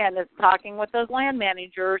 But, again, it's talking with those land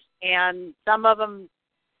managers, and some of them,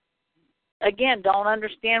 again, don't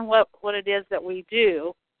understand what it is that we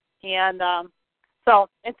do. And so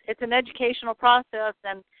it's an educational process,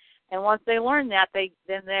 and once they learn that, they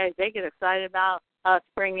get excited about us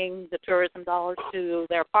bringing the tourism dollars to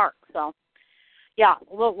their park. So, yeah,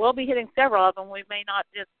 we'll be hitting several of them. We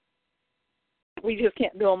just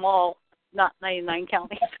can't do them all, not 99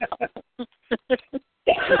 counties.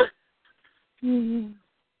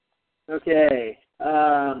 Okay.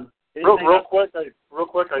 Real quick,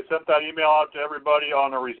 I sent that email out to everybody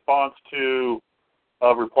on a response to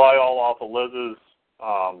reply all off of Liz's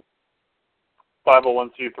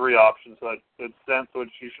 501c3 option. So it's sent, so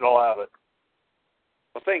you should all have it.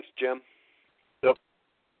 Well, thanks, Jim. Yep.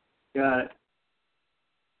 Got it.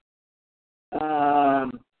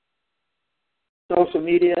 Social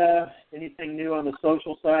media, anything new on the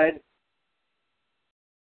social side?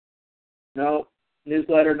 No.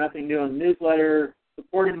 Newsletter, nothing new on the newsletter.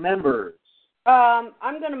 Supporting members.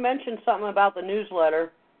 I'm going to mention something about the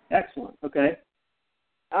newsletter. Excellent. Okay.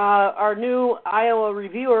 Our new Iowa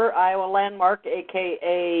reviewer, Iowa Landmark,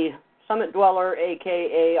 a.k.a. Summit Dweller,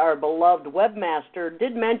 a.k.a. our beloved webmaster,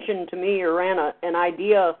 did mention to me, or ran an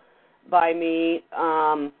idea by me,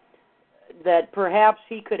 that perhaps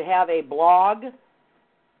he could have a blog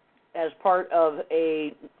as part of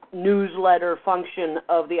a newsletter function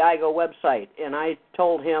of the IGO website. And I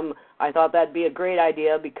told him I thought that'd be a great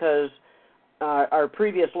idea because our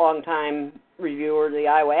previous longtime reviewer, the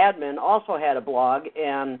Iowa admin, also had a blog,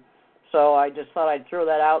 and so I just thought I'd throw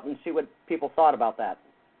that out and see what people thought about that.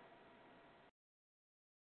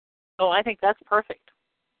 Oh, I think that's perfect.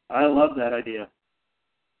 I love that idea.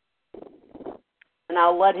 And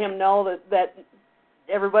I'll let him know that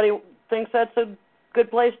everybody thinks that's a good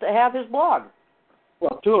place to have his blog.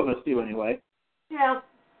 Well, two of us do anyway. Yeah.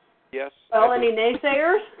 Yes. Well, any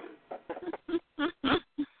naysayers?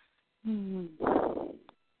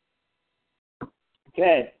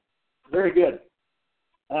 Okay. Very good.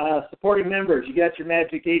 Supporting members, you got your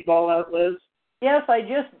Magic 8 Ball out, Liz? Yes, I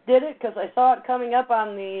just did it because I saw it coming up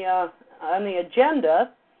on the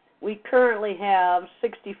agenda. We currently have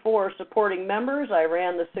 64 supporting members. I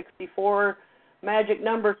ran the 64 magic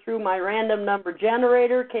number through my random number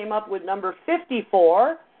generator, came up with number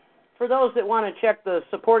 54. For those that want to check the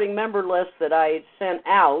supporting member list that I sent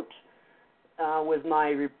out with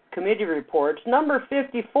my committee reports, number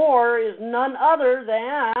 54 is none other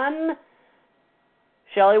than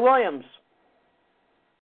Shelley Williams.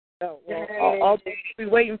 Oh, well, I'll be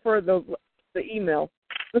waiting for the email.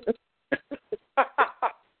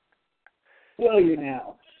 Will you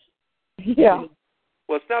now? Yeah.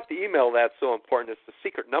 Well, it's not the email that's so important. It's the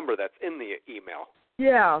secret number that's in the email.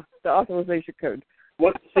 Yeah, the authorization code.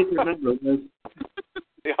 What's the secret number, Liz?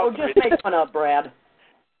 Oh, just make one up, Brad.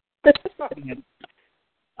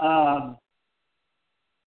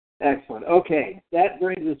 Excellent. Okay, that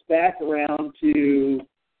brings us back around to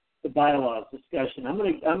the bylaws discussion. I'm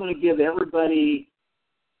gonna give everybody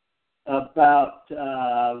about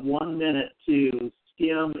 1 minute to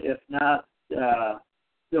skim, if not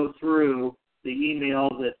go through the email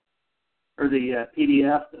that or the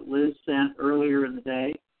PDF that Liz sent earlier in the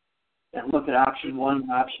day and look at option 1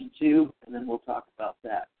 and option 2, and then we'll talk about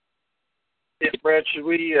that. Yeah, Brad, should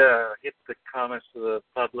we hit the comments of the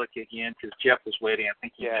public again? Because Jeff was waiting. I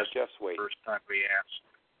think Jeff's waiting. The first time we asked.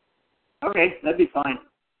 Okay, that'd be fine.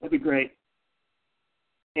 That'd be great.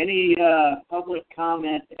 Any public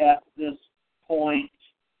comment at this point?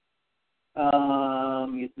 Let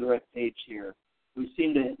me get to the right page here. We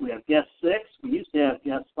have guest 6. We used to have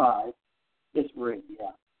guest 5. Yes, we're in,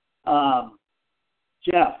 yeah.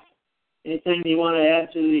 Jeff, anything you want to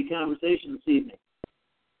add to the conversation this evening?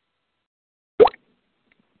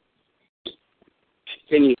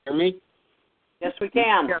 Can you hear me? Yes, we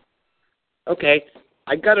can. Okay.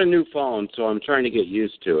 I got a new phone, so I'm trying to get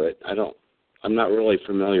used to it. I'm not really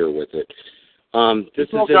familiar with it. This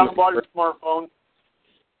is about your smartphone.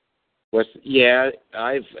 Yeah,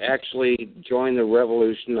 I've actually joined the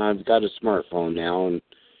revolution. I've got a smartphone now, and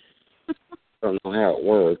I don't know how it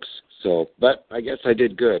works. But I guess I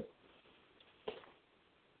did good.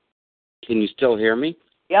 Can you still hear me?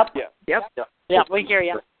 Yep. Yeah, we hear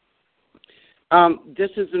you. This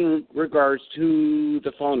is in regards to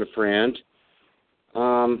the phone a friend.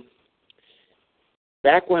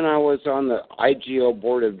 Back when I was on the IGO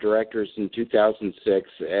board of directors in 2006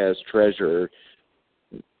 as treasurer,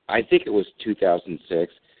 I think it was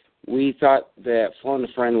 2006, we thought that phone a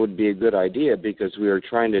friend would be a good idea because we were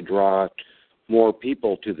trying to draw more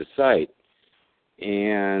people to the site.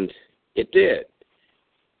 And it did.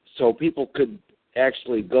 So people could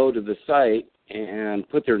actually go to the site and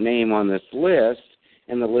put their name on this list,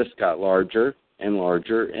 and the list got larger and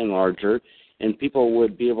larger and larger, and people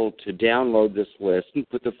would be able to download this list and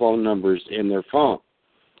put the phone numbers in their phone.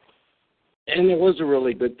 And it was a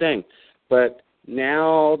really good thing. But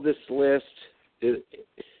now this list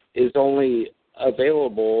is only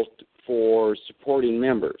available for supporting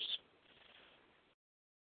members.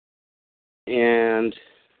 And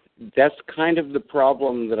that's kind of the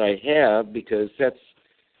problem that I have, because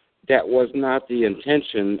that was not the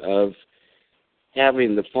intention of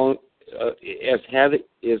having the phone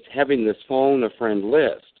having this phone a friend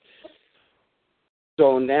list.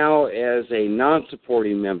 So now, as a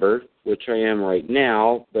non-supporting member, which I am right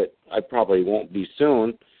now, but I probably won't be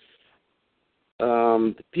soon,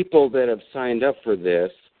 the people that have signed up for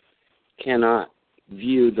this cannot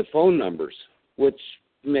view the phone numbers, which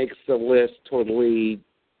makes the list totally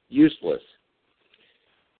useless.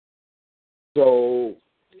 So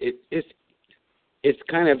it's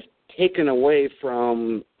kind of taken away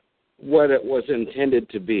from what it was intended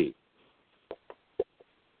to be.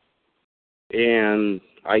 And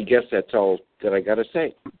I guess that's all that I got to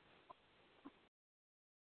say.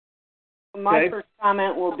 My first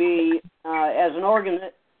comment will be, as an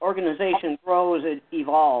organization grows, it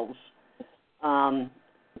evolves.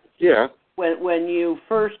 Yeah. When you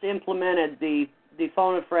first implemented the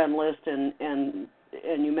phone a friend list and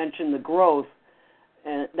you mentioned the growth,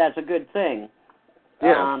 that's a good thing.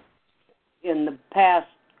 Yeah. In the past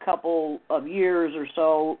couple of years or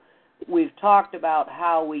so, we've talked about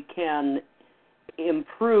how we can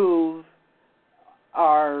improve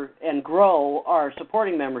and grow our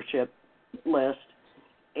supporting membership list,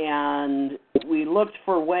 and we looked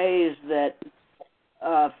for ways that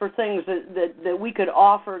for things that we could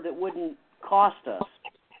offer that wouldn't cost us,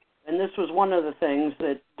 and this was one of the things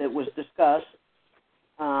that was discussed.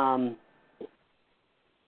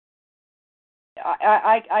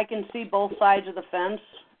 I can see both sides of the fence.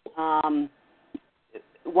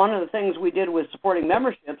 One of the things we did with supporting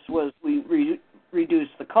memberships was we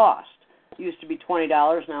reduced the cost. It used to be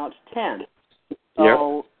 $20, now it's $10.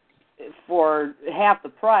 So for half the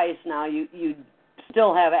price now, you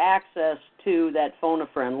still have access to that phone a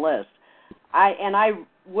friend list. I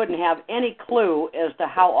wouldn't have any clue as to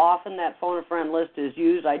how often that phone a friend list is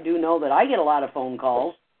used. I do know that I get a lot of phone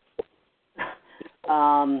calls.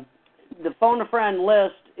 The phone a friend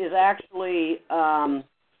list is actually on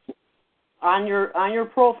your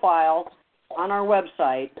profile on our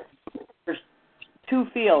website. There's 2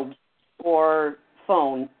 fields for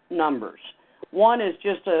phone numbers. One is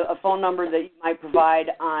just a phone number that you might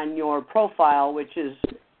provide on your profile, which is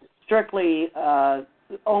strictly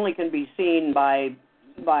only can be seen by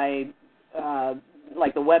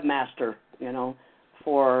like the webmaster,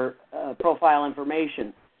 for profile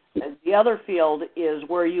information. The other field is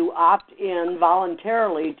where you opt in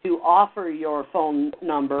voluntarily to offer your phone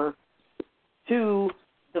number to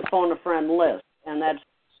the phone a friend list, and that's,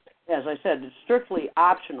 as I said, it's strictly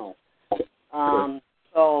optional.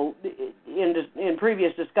 So in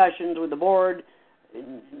previous discussions with the board,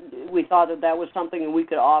 we thought that was something that we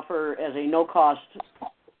could offer as a no cost to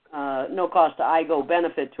IGO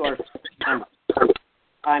benefit to our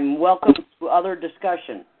I'm welcome to other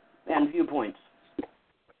discussion and viewpoints.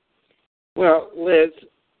 Well, Liz,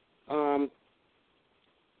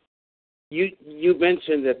 you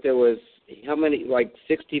mentioned that there was how many, like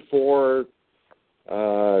 64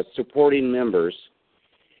 supporting members,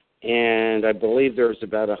 and I believe there's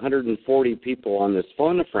about 140 people on this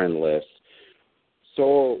phone-a-friend list.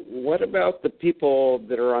 So what about the people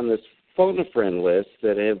that are on this phone-a-friend list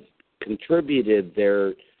that have contributed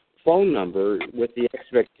their phone number with the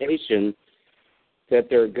expectation that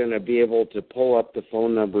they're going to be able to pull up the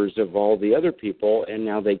phone numbers of all the other people, and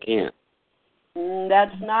now they can't?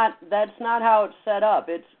 That's not how it's set up.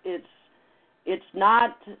 It's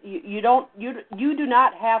not, you do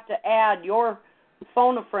not have to add your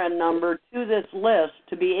phone-a-friend number to this list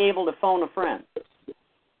to be able to phone a friend.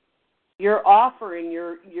 You're offering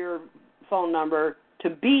your phone number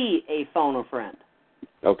to be a phone-a-friend.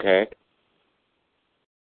 Okay.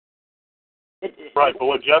 Right, but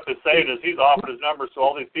what Jeff is saying is he's offered his number, so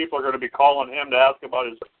all these people are going to be calling him to ask about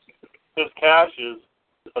his caches,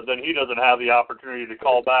 but then he doesn't have the opportunity to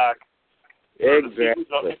call back.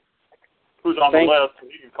 Exactly. Who's on the list,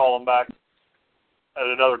 and he can call them back at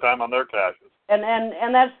another time on their caches.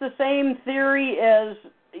 And that's the same theory as,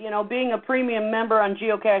 being a premium member on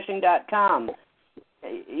geocaching.com.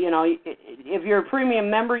 If you're a premium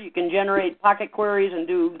member, you can generate pocket queries and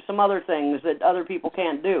do some other things that other people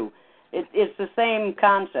can't do. It's the same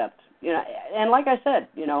concept, And like I said,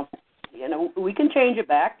 we can change it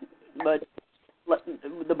back, but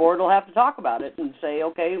the board will have to talk about it and say,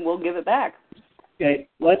 okay, we'll give it back. Okay,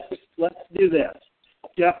 let's do this.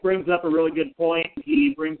 Jeff brings up a really good point.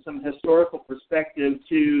 He brings some historical perspective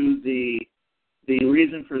to the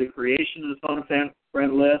reason for the creation of the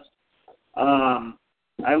phone-a-friend list.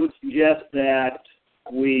 I would suggest that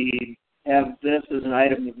we have this as an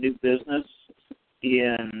item of new business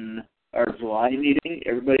in our July meeting.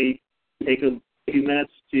 Everybody take a few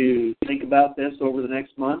minutes to think about this over the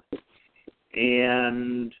next month,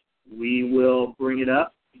 and we will bring it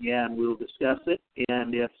up and we'll discuss it.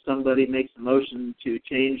 And if somebody makes a motion to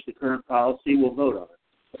change the current policy, we'll vote on it.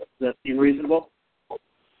 Does that seem reasonable?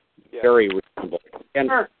 Yeah. Very reasonable. And,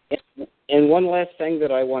 sure. And one last thing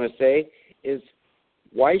that I want to say is,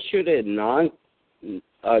 why should a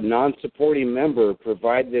non-supporting member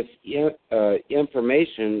provide this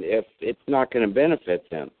information if it's not going to benefit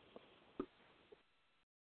them?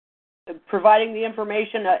 Providing the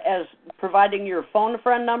information as providing your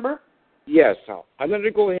phone-a-friend number? Yes. I'm going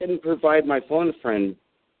to go ahead and provide my phone-a-friend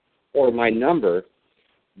or my number,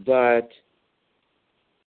 but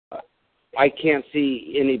I can't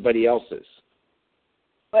see anybody else's.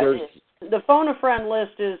 But the phone-a-friend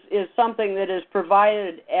list is something that is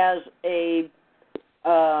provided as a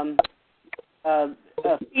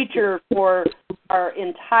feature for our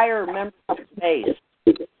entire membership base.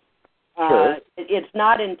 Sure. It's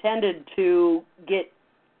not intended to get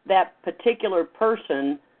that particular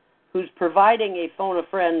person who's providing a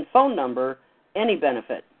phone-a-friend phone number any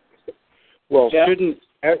benefit. Well,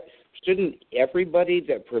 shouldn't everybody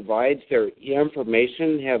that provides their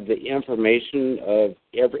information have the information of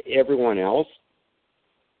everyone else?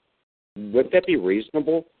 Would that be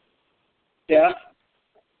reasonable? Yeah.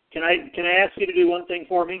 Can I ask you to do one thing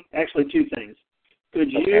for me? Actually, two things.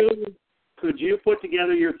 Could you put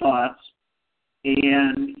together your thoughts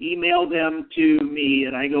and email them to me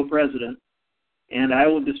at IGO President, and I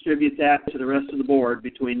will distribute that to the rest of the board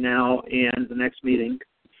between now and the next meeting.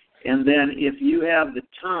 And then if you have the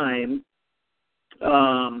time,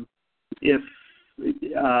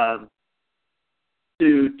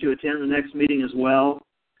 to attend the next meeting as well,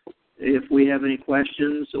 if we have any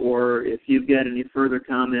questions or if you've got any further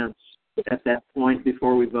comments at that point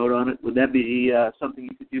before we vote on it, would that be something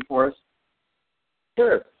you could do for us?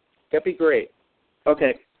 Sure. That'd be great.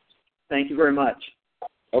 Okay. Thank you very much.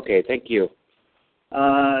 Okay, thank you.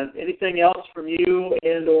 Anything else from you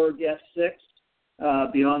and or guest 6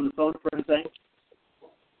 beyond the phone friend thing?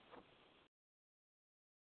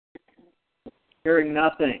 Hearing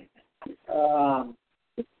nothing.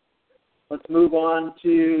 Let's move on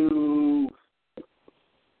to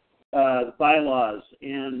the bylaws.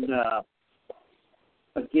 And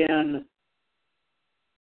again,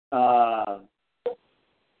 I'm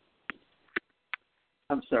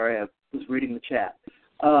sorry, I was reading the chat.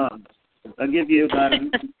 I'll give you about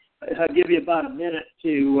a minute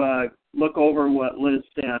to look over what Liz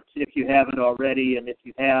sent, if you haven't already, and if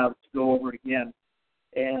you have, to go over it again.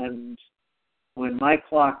 And when my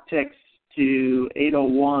clock ticks to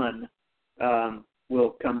 8:01,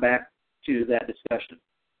 we'll come back to that discussion.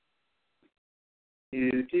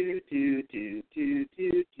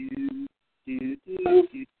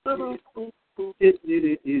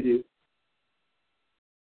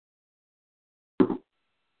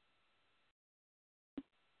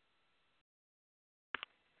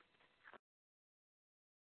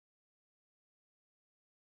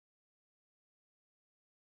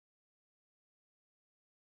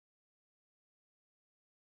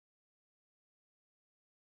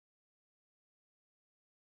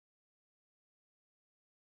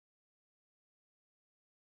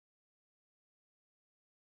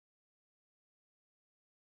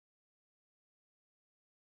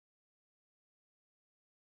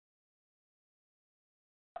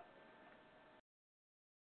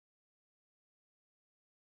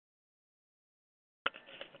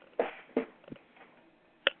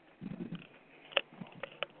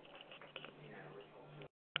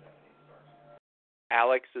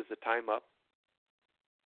 Alex, is the time up?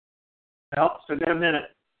 Well, so got a minute.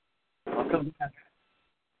 I'll come back.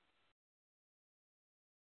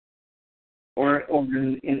 Or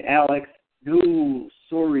in Alex, no,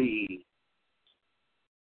 sorry.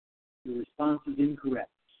 Your response is incorrect.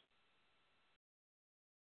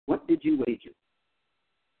 What did you wager?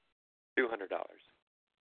 $200.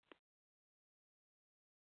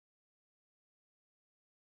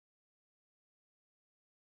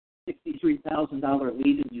 $63,000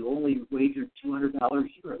 lead and you only wagered $200,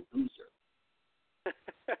 you're a loser.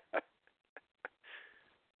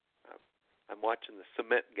 I'm watching the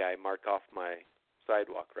cement guy mark off my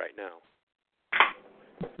sidewalk right now.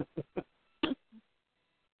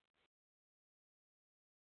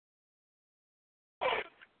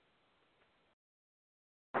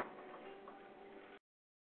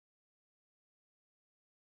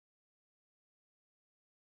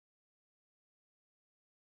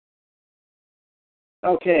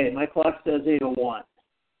 Okay, my clock says 8:01.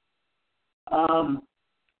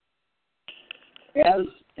 As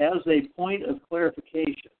a point of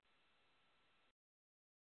clarification,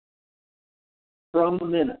 from the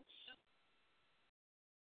minutes,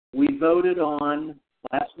 we voted on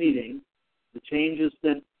last meeting the changes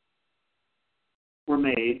that were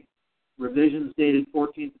made, revisions dated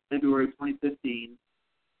 14th of February 2015,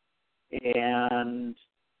 and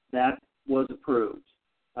that was approved.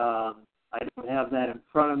 I don't have that in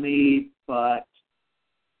front of me, but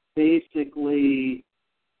basically,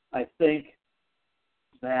 I think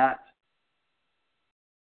that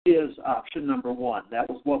is option number one. That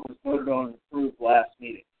was what was voted on and approved last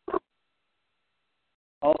meeting.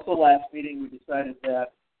 Also, last meeting, we decided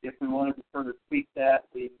that if we wanted to further tweak that,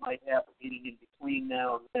 we might have a meeting in between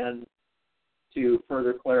now and then to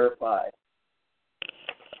further clarify.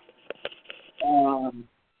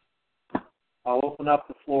 I'll open up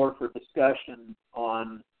the floor for discussion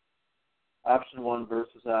on option one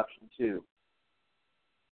versus option two.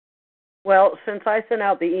 Well, since I sent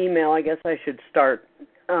out the email, I guess I should start.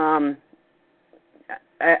 I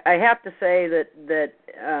have to say that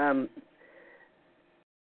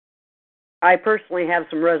I personally have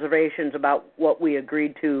some reservations about what we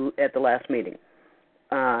agreed to at the last meeting.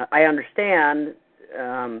 I understand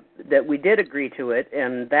that we did agree to it,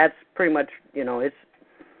 and that's pretty much, it's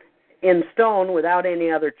in stone without any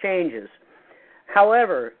other changes.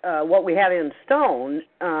 However, what we have in stone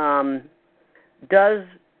does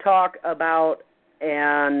talk about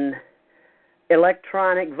an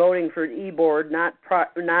electronic voting for e-board not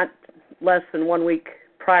less than 1 week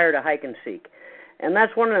prior to hike and seek. And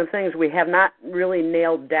that's one of the things we have not really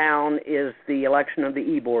nailed down is the election of the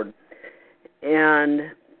e-board.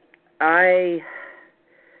 And I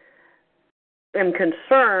am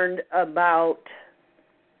concerned about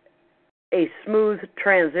a smooth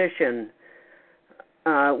transition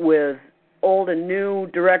with old and new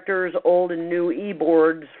directors, old and new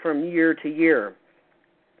e-boards from year to year.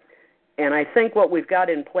 And I think what we've got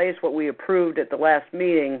in place, what we approved at the last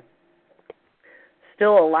meeting,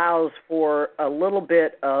 still allows for a little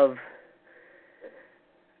bit of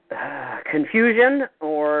confusion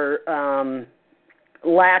or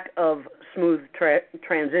lack of smooth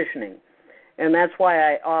transitioning. And that's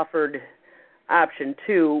why I offered option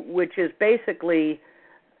two, which is basically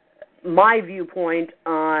my viewpoint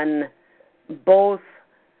on both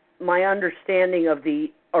my understanding of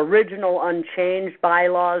the original unchanged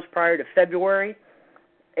bylaws prior to February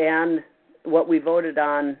and what we voted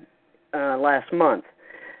on last month.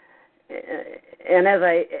 And as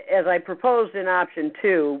I proposed in option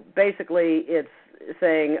two, basically it's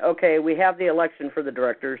saying, okay, we have the election for the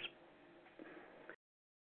directors.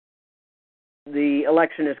 The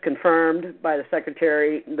election is confirmed by the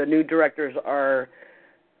secretary. The new directors are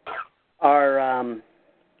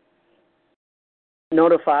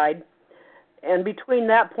notified, And between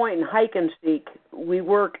that point and hike and seek, we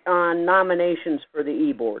work on nominations for the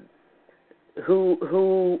e-board.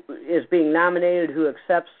 Who is being nominated, who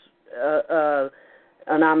accepts a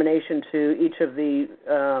nomination to each of the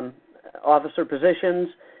officer positions,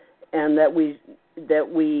 and that we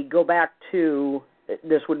go back to,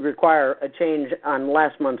 this would require a change on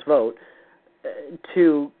last month's vote,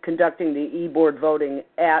 to conducting the e-board voting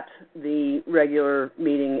at the regular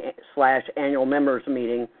meeting / annual members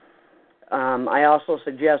meeting. I also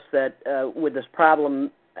suggest that with this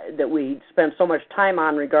problem that we spend so much time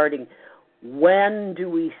on regarding when do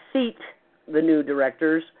we seat the new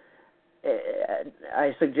directors,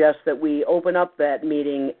 I suggest that we open up that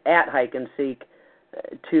meeting at Hike and Seek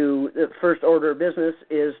to the first order of business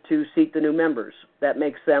is to seat the new members. That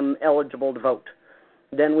makes them eligible to vote.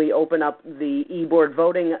 Then we open up the e-board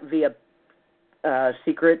voting via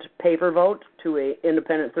secret paper vote to an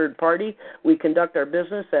independent third party. We conduct our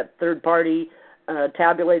business. That third party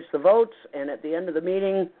tabulates the votes, and at the end of the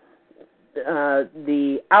meeting,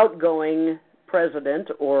 the outgoing president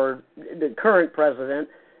or the current president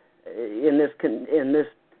I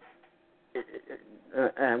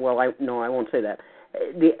won't say that.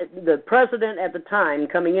 The president at the time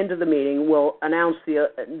coming into the meeting will announce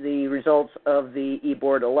the results of the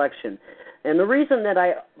e-board election. And the reason that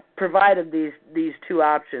I provided these two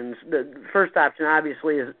options, the first option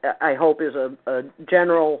obviously is, I hope, is a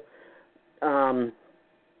general and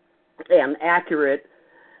accurate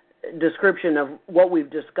description of what we've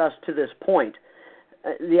discussed to this point.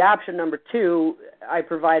 The option number two I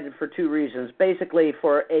provided for two reasons. Basically,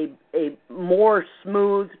 for a more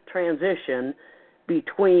smooth transition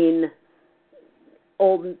between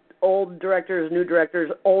old directors, new directors,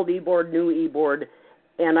 old e-board, new e-board,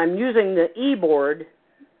 and I'm using the e-board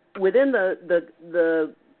within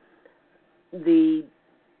the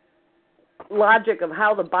logic of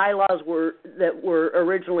how the bylaws were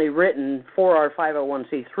originally written for our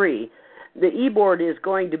 501c3. The e-board is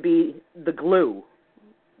going to be the glue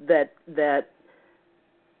that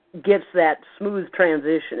gets that smooth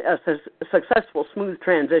transition, a successful smooth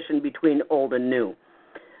transition between old and new.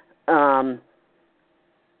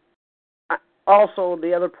 Also,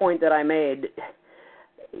 the other point that I made,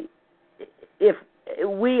 if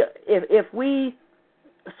we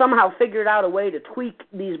somehow figured out a way to tweak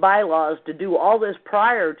these bylaws to do all this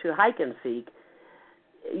prior to Hike and Seek,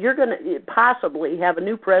 you're going to possibly have a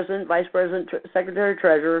new president, vice president, secretary,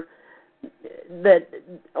 treasurer that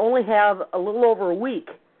only have a little over a week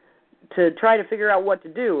to try to figure out what to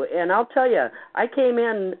do. And I'll tell you, I came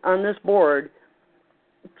in on this board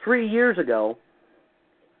 3 years ago,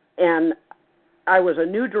 and I was a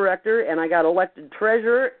new director, and I got elected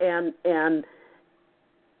treasurer, and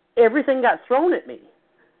everything got thrown at me.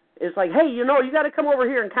 It's like, hey, you got to come over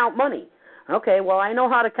here and count money. Okay, well, I know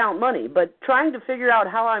how to count money, but trying to figure out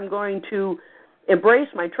how I'm going to embrace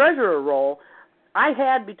my treasurer role, I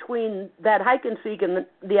had between that Hike and Seek and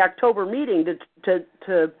the October meeting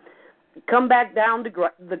to come back down to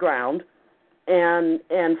the ground and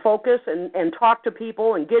focus and talk to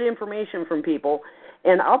people and get information from people.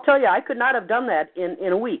 And I'll tell you, I could not have done that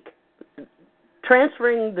in a week.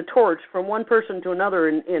 Transferring the torch from one person to another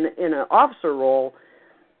in an officer role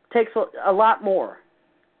takes a lot more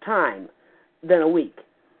time than a week.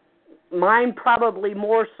 Mine probably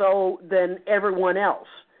more so than everyone else.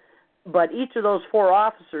 But each of those four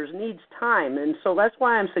officers needs time, and so that's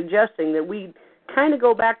why I'm suggesting that we kind of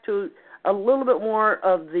go back to a little bit more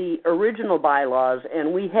of the original bylaws,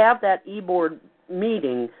 and we have that e-board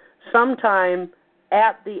meeting sometime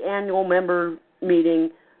at the annual member meeting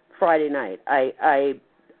Friday night. I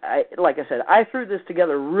like I said, I threw this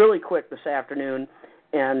together really quick this afternoon,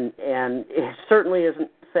 and it certainly isn't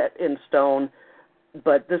set in stone,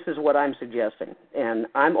 but this is what I'm suggesting, and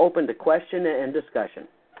I'm open to question and discussion.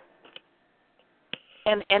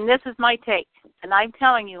 And this is my take, and I'm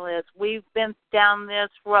telling you, Liz, we've been down this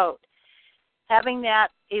road. Having that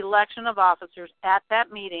election of officers at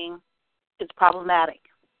that meeting is problematic.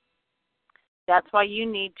 That's why you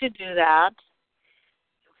need to do that.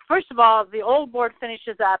 First of all, the old board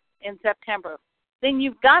finishes up in September. Then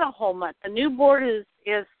you've got a whole month. The new board is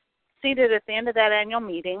seated at the end of that annual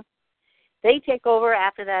meeting. They take over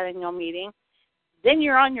after that annual meeting. Then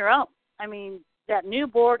you're on your own. I mean, that new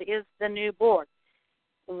board is the new board.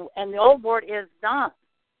 And the old board is done.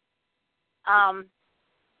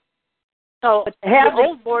 So the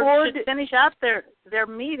old board should finish up their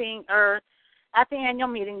meeting, or at the annual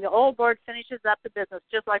meeting, the old board finishes up the business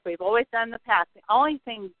just like we've always done in the past. The only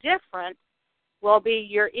thing different will be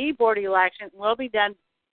your e-board election will be done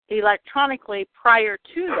electronically prior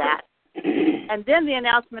to that, and then the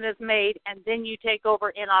announcement is made, and then you take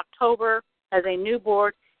over in October as a new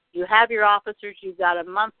board. You have your officers. You've got a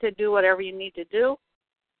month to do whatever you need to do.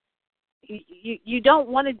 You don't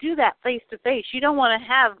want to do that face-to-face. You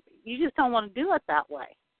just don't want to do it that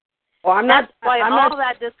way. Well, That's why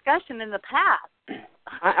that discussion in the past.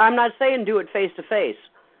 I'm not saying do it face-to-face.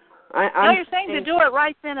 No, you're saying to do it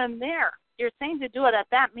right then and there. You're saying to do it at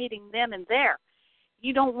that meeting then and there.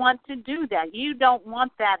 You don't want to do that. You don't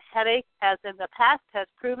want that headache, as in the past has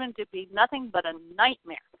proven to be nothing but a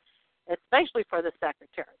nightmare, especially for the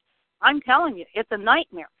secretary. I'm telling you, it's a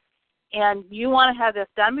nightmare. And you want to have this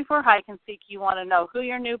done before hide and seek. You want to know who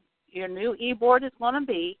your new e-board is going to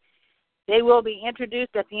be. They will be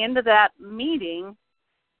introduced at the end of that meeting.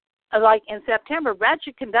 Like in September, Brad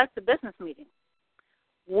should conduct the business meeting.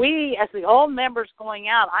 We, as the old members going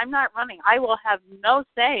out, I'm not running. I will have no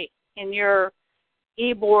say in your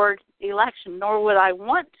e-board election, nor would I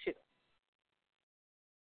want to.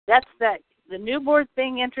 That's that. The new board's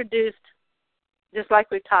being introduced, just like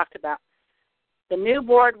we talked about. The new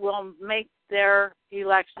board will make their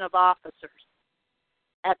election of officers.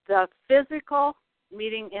 At the physical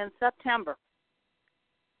meeting in September,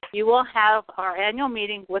 you will have our annual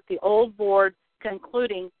meeting with the old board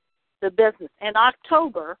concluding the business. In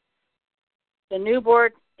October, the new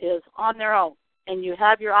board is on their own, and you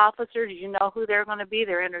have your officers. You know who they're going to be.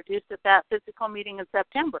 They're introduced at that physical meeting in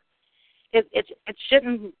September. It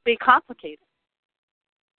shouldn't be complicated,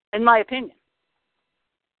 in my opinion.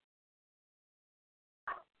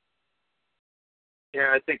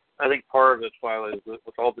 Yeah, I think part of it, Twyla, is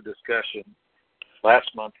with all the discussion last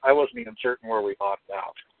month, I wasn't even certain where we locked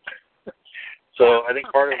out. So I think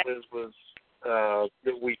part of this was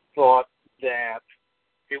that we thought that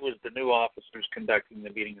it was the new officers conducting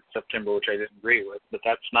the meeting in September, which I didn't agree with, but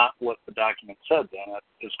that's not what the document said then,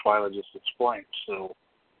 as Twyla just explained. So,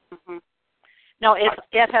 No,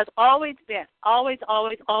 it has always been, always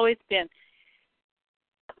been,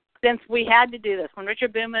 since we had to do this. When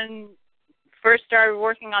Richard Booman first started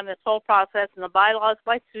working on this whole process, and the bylaws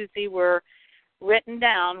by Susie were written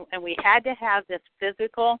down, and we had to have this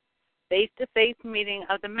physical, face-to-face meeting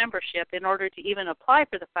of the membership in order to even apply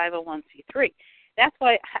for the 501c3. That's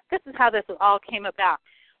why this is how this all came about.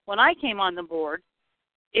 When I came on the board,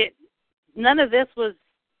 none of this was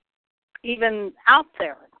even out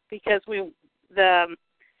there because the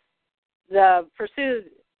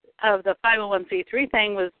pursuit of the 501c3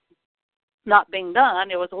 thing was not being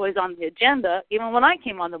done. It was always on the agenda, even when I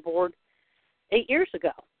came on the board 8 years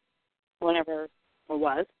ago, whenever it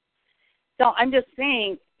was. So I'm just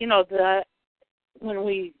saying, when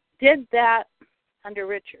we did that under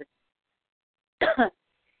Richard,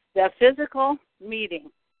 the physical meeting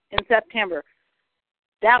in September,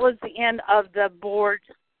 that was the end of the board's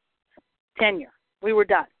tenure. We were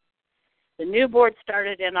done. The new board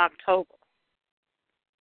started in October.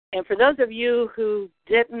 And for those of you who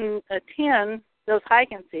didn't attend those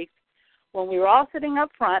hike and seeks, when we were all sitting up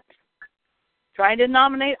front trying to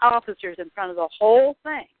nominate officers in front of the whole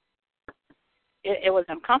thing, it was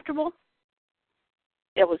uncomfortable.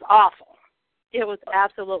 It was awful. It was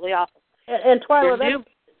absolutely awful. And Twyla,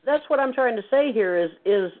 that's what I'm trying to say here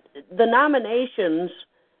is the nominations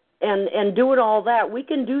and doing all that, we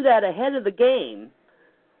can do that ahead of the game.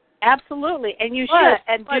 Absolutely, and you should,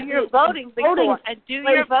 and do your voting before, and do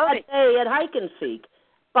your voting. At hike and seek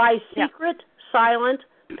by secret, silent,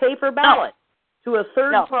 paper ballot to a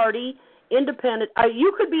third party, independent.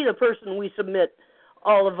 You could be the person we submit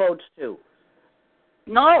all the votes to.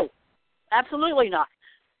 No, absolutely not.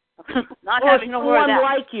 Not or having no more of that.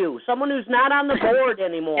 Someone like you, someone who's not on the board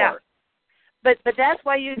anymore. Yeah. But that's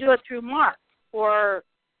why you do it through Mark or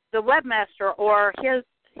the webmaster or his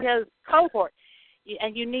cohort.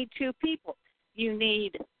 And you need two people. You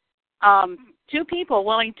need two people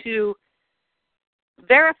willing to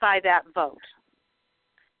verify that vote.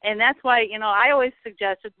 And that's why, I always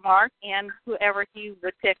suggested Mark and whoever he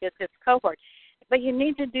would pick as his cohort. But you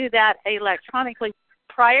need to do that electronically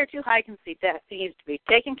prior to hike and seek. That needs to be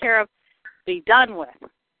taken care of, be done with.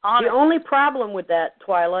 The only problem with that,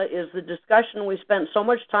 Twyla, is the discussion we spent so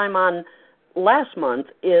much time on last month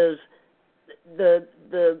is the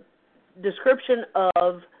description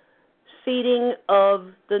of seating of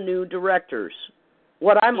the new directors.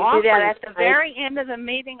 What I'm offering do that at the very end of the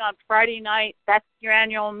meeting on Friday night. That's your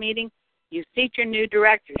annual meeting. You seat your new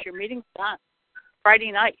directors. Your meeting's done.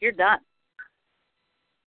 Friday night, you're done.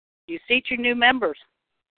 You seat your new members.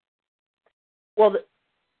 Well,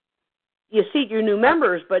 you seat your new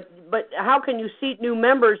members, but how can you seat new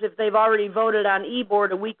members if they've already voted on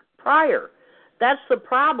e-board a week prior? That's the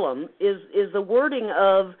problem, is the wording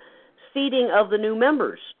of seating of the new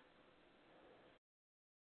members.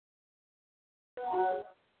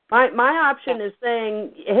 My option is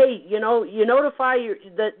saying, hey, you notify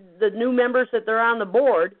the new members that they're on the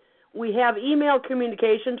board. We have email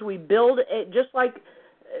communications. We build just like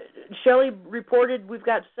Shelley reported. We've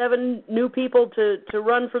got 7 new people to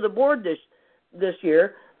run for the board this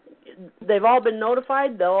year. They've all been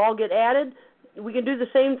notified. They'll all get added. We can do the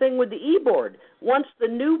same thing with the e-board. Once the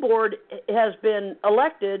new board has been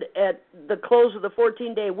elected at the close of the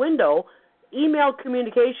 14-day window, email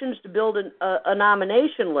communications to build a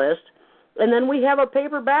nomination list, and then we have a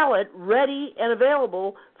paper ballot ready and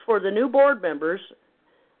available for the new board members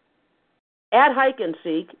at Hike and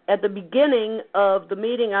Seek at the beginning of the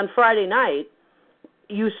meeting on Friday night.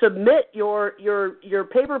 You submit your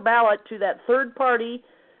paper ballot to that third-party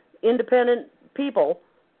independent people,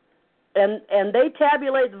 and they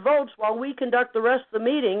tabulate the votes while we conduct the rest of the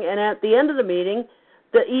meeting, and at the end of the meeting,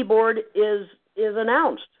 the e-board is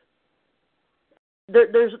announced.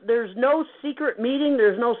 There's no secret meeting.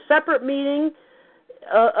 There's no separate meeting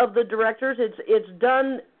of the directors. It's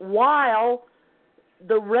done while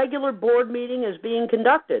the regular board meeting is being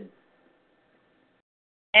conducted.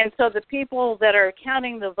 And so the people that are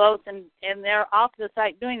counting the votes and they're off the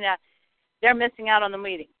site doing that, they're missing out on the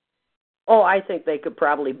meeting. Oh, I think they could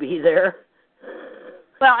probably be there.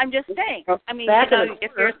 Well, I'm just saying. I mean,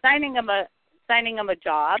 if you're assigning them a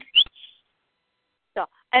job, so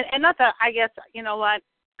and not that I guess you know what,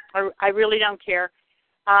 I really don't care.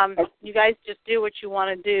 You guys just do what you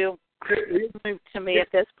want to do. Move to me at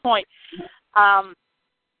this point.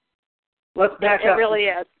 Let's back up. It really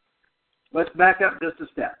is. Let's back up just a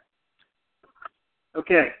step.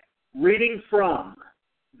 Okay, reading from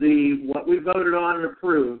what we voted on and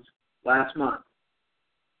approved last month.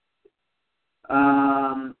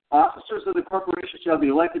 Officers of the corporation shall be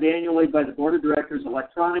elected annually by the board of directors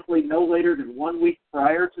electronically no later than 1 week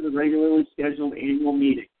prior to the regularly scheduled annual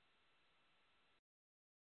meeting.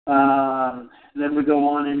 Then we go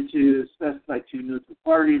on into specify 2 neutral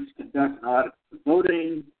parties, conduct an audit for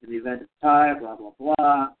voting in the event of tie, blah, blah,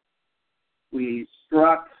 blah. We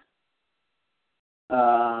struck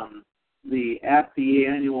at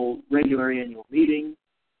the regular annual meeting.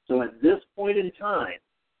 So at this point in time,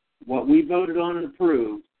 what we voted on and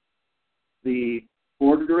approved, the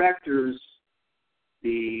board of directors,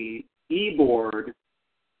 the e-board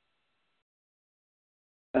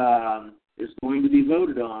is going to be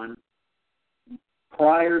voted on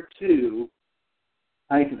prior to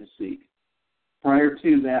Hike and Seek, prior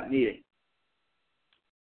to that meeting.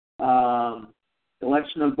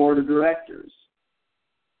 Election of board of directors.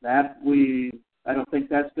 I don't think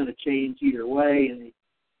that's going to change either way. In the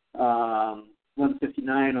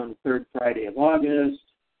 159 on the third Friday of August,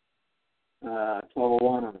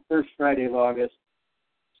 1201 on the first Friday of August.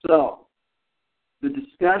 So the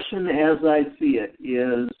discussion, as I see it,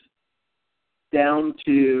 is down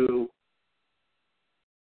to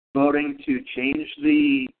voting to change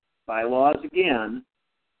the bylaws again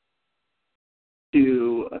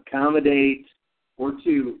to accommodate or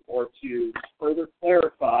to further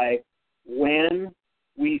clarify when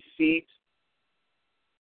we seat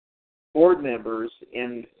board members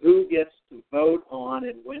and who gets to vote on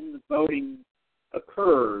and when the voting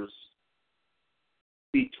occurs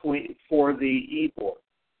for the e-board.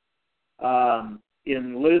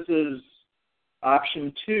 In Liz's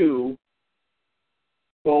option 2,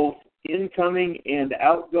 both incoming and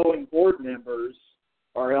outgoing board members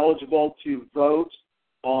are eligible to vote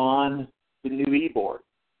on the new e-board.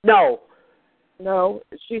 No,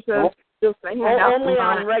 she says just only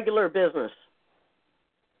on regular business.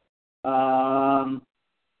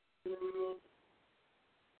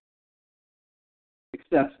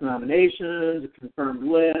 Accepts nominations, a confirmed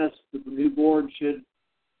list. The new board should,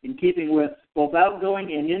 in keeping with both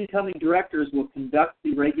outgoing and incoming directors, will conduct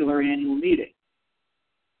the regular annual meeting.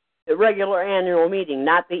 The regular annual meeting,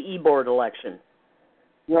 not the e-board election.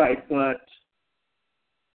 Right, but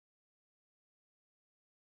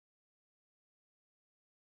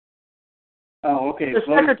okay. The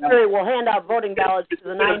secretary will hand out voting ballots to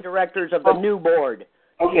the 9 directors of the new board.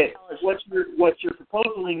 Okay, what you're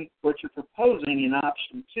proposing in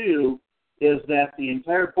option 2 is that the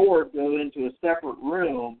entire board go into a separate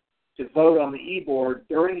room to vote on the e-board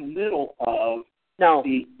during the middle of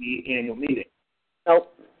the annual meeting.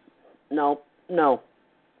 No.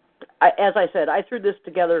 As I said, I threw this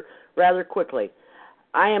together rather quickly.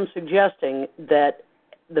 I am suggesting that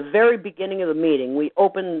the very beginning of the meeting, we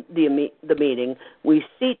open the meeting, we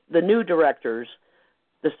seat the new directors,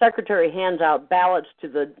 the secretary hands out ballots to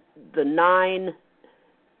the 9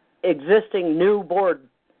 existing new board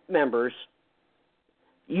members.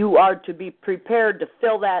 You are to be prepared to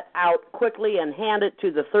fill that out quickly and hand it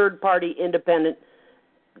to the third-party independent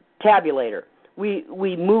tabulator. We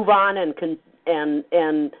move on and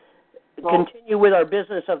continue with our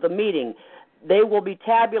business of the meeting. They will be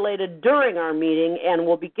tabulated during our meeting and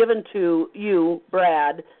will be given to you,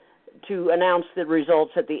 Brad, to announce the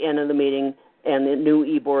results at the end of the meeting, and the new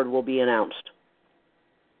e-board will be announced.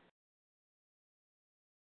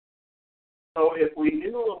 So if we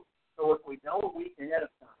know a week ahead of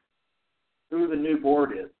time who the new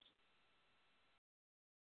board is,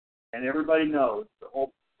 and everybody knows,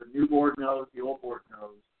 the new board knows, the old board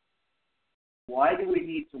knows, why do we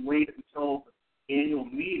need to wait until the annual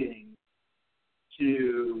meeting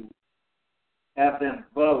to have them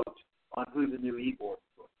vote on who the new e-board is?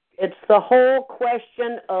 It's the whole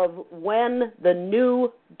question of when the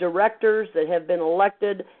new directors that have been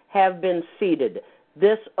elected have been seated.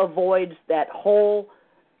 This avoids that whole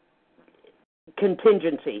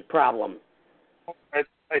contingency problem.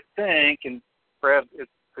 I think, and Brad, it's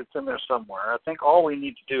in there somewhere, I think all we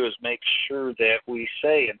need to do is make sure that we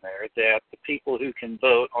say in there that the people who can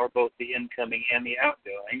vote are both the incoming and the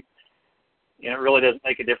outgoing. You know, it really doesn't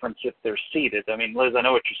make a difference if they're seated. I mean, Liz, I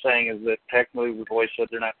know what you're saying is that technically we've always said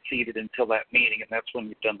they're not seated until that meeting, and that's when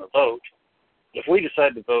we've done the vote. If we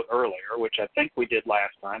decide to vote earlier, which I think we did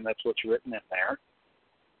last time, that's what's written in there,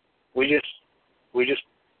 we just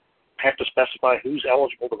have to specify who's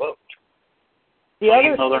eligible to vote.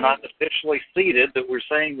 Even though they're not officially seated, that we're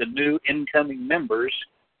saying the new incoming members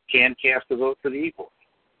can cast a vote for the e-board.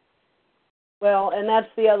 Well, and that's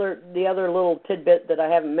the other little tidbit that I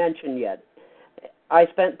haven't mentioned yet. I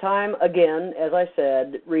spent time, again, as I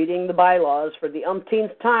said, reading the bylaws for the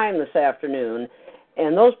umpteenth time this afternoon,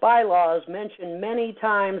 and those bylaws mention many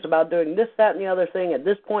times about doing this, that, and the other thing at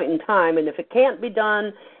this point in time, and if it can't be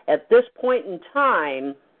done at this point in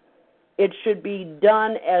time, it should be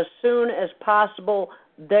done as soon as possible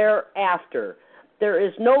thereafter. There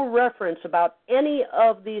is no reference about any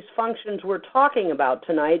of these functions we're talking about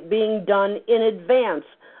tonight being done in advance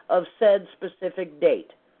of said specific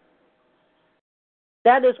date.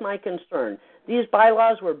 That is my concern. These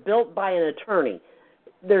bylaws were built by an attorney.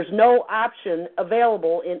 There's no option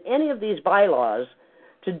available in any of these bylaws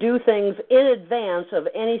to do things in advance of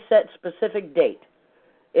any set specific date.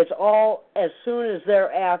 It's all as soon as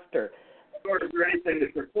thereafter. Or is there anything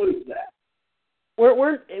that precludes that?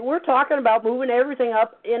 We're talking about moving everything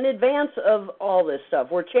up in advance of all this stuff.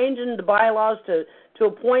 We're changing the bylaws to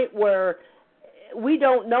a point where we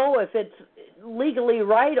don't know if it's legally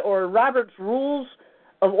right or Robert's Rules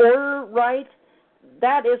of Order right.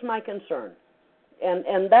 That is my concern.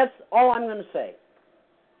 And that's all I'm going to say.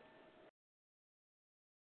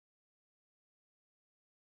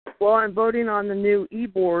 Well, I'm voting on the new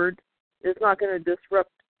e-board. It's not going to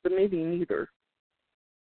disrupt the meeting either.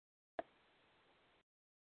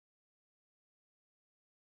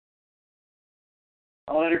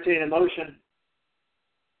 I'll entertain a motion.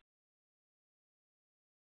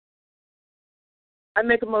 I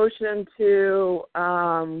make a motion to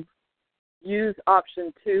use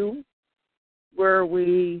option 2, where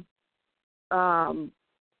we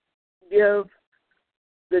give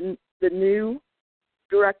the new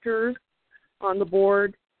directors on the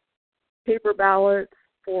board paper ballots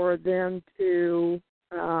for them to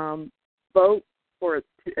vote for it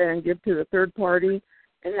and give to the third party,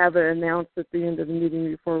 and have it announced at the end of the meeting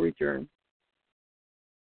before we adjourn.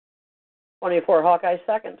 24 Hawkeye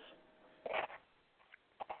seconds.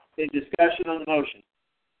 Any discussion on the motion?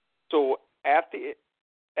 So at the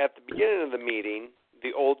beginning of the meeting,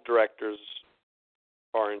 the old directors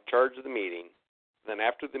are in charge of the meeting. Then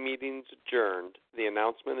after the meeting's adjourned, the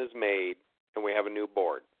announcement is made, and we have a new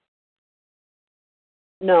board.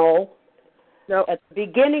 No. At the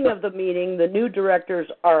beginning of the meeting, the new directors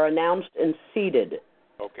are announced and seated.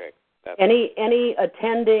 Okay. Any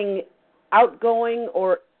attending outgoing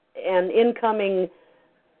and incoming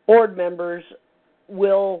board members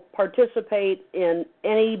will participate in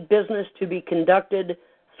any business to be conducted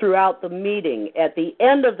throughout the meeting. At the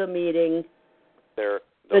end of the meeting,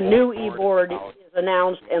 the new e-board is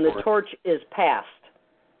announced and the torch is passed.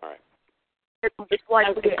 All right. It's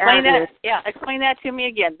like explain that to me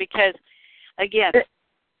again, because again,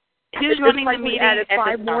 who's running the meeting? We added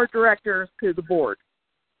 5 more directors to the board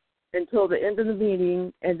until the end of the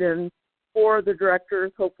meeting, and then 4 of the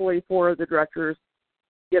directors, hopefully 4 of the directors,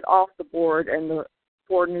 get off the board, and the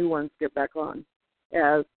 4 new ones get back on.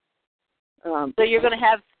 So you're going to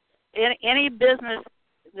have any business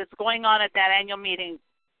that's going on at that annual meeting.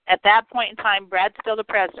 At that point in time, Brad's still the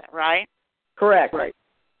president, right? Correct. Right.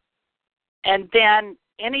 And then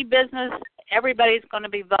any business, everybody's going to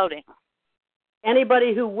be voting.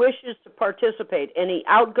 Anybody who wishes to participate, any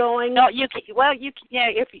outgoing? No, you can, well, you yeah,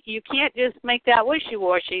 if you can't just make that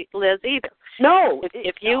wishy-washy, Liz, either. No.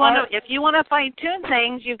 If you want to fine-tune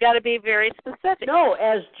things, you've got to be very specific. No,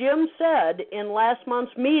 as Jim said in last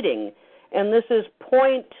month's meeting, and this is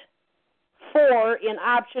point 4 in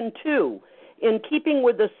option 2, in keeping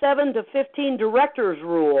with the 7 to 15 directors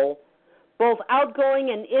rule, both outgoing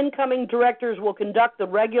and incoming directors will conduct the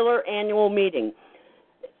regular annual meeting.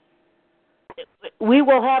 We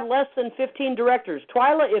will have less than 15 directors.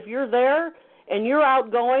 Twyla, if you're there and you're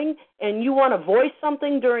outgoing and you want to voice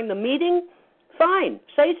something during the meeting, fine,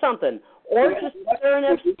 say something. Or just sit there and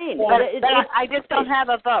abstain. But I just don't have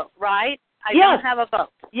a vote, right? I yes. don't have a vote.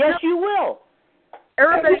 Yes, you will.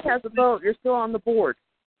 Everybody has a vote. You're still on the board.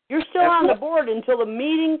 You're still on the board until the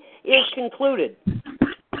meeting is concluded.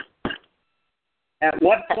 At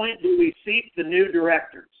what point do we seat the new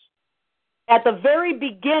directors? At the very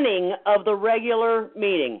beginning of the regular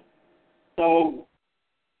meeting. So,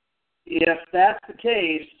 if that's the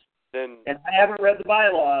case, then, and I haven't read the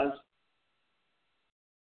bylaws,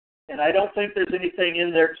 and I don't think there's anything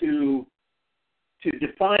in there to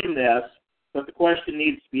define this, but the question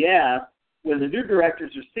needs to be asked, when the new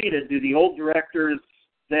directors are seated, do the old directors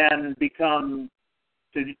then become,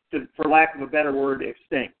 for lack of a better word,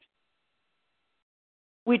 extinct?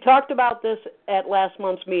 We talked about this at last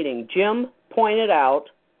month's meeting. Jim pointed out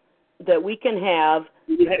that we can have...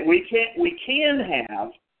 We can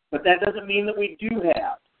have, but that doesn't mean that we do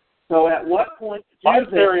have. So at what point... My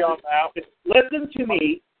theory on that... Listen to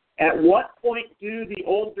me. At what point do the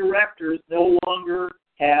old directors no longer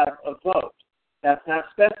have a vote? That's not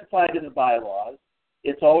specified in the bylaws.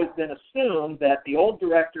 It's always been assumed that the old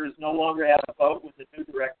directors no longer have a vote when the new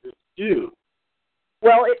directors do.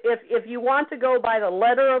 Well, if you want to go by the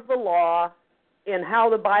letter of the law in how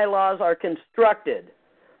the bylaws are constructed,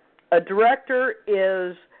 a director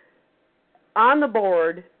is on the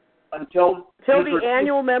board until the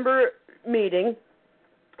annual member meeting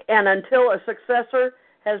and until a successor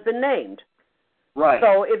has been named. Right.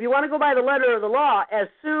 So if you want to go by the letter of the law, as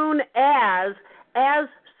soon as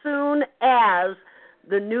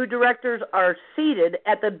the new directors are seated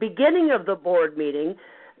at the beginning of the board meeting,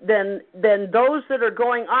 then those that are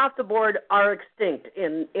going off the board are extinct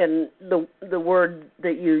in the word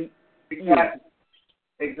that you use.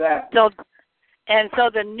 Exactly. So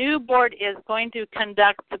the new board is going to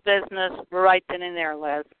conduct the business right then and there,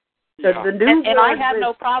 Liz. So the new and I have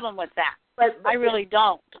no problem with that. But I really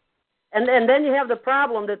don't. And then you have the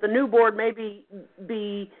problem that the new board may be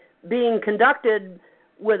being conducted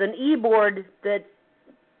with an e-board that...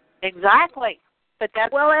 Exactly. But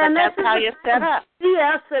that's how you set up.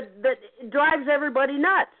 BS that drives everybody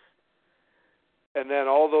nuts. And then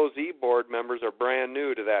all those e-board members are brand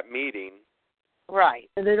new to that meeting. Right.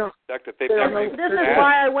 And they don't... This is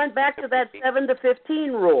why I went back to that 7 to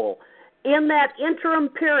 15 rule. In that interim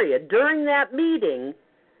period, during that meeting,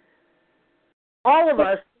 all of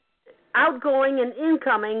us, outgoing and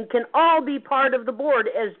incoming, can all be part of the board,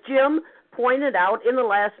 as Jim pointed out in the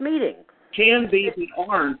last meeting. Can be, but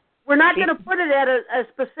aren't. We're not going to put it at a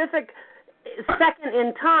specific second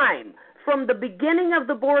in time. From the beginning of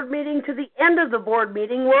the board meeting to the end of the board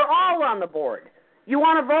meeting, we're all on the board. You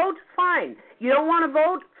want to vote? Fine. You don't want to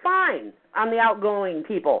vote? Fine, on the outgoing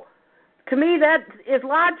people. To me, that is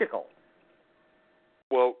logical.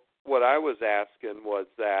 Well, what I was asking was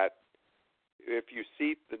that if you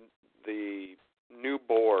seat the new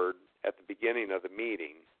board at the beginning of the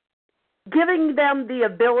meeting... Giving them the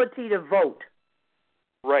ability to vote.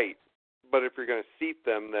 Right. But if you're going to seat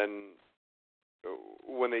them, then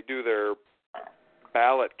when they do their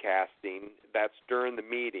ballot casting, that's during the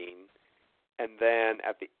meeting, and then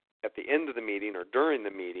at the end of the meeting or during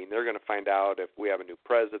the meeting, they're going to find out if we have a new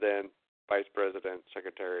president, vice president,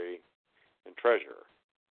 secretary, and treasurer.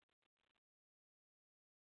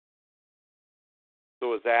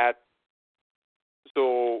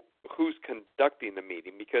 So who's conducting the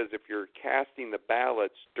meeting? Because if you're casting the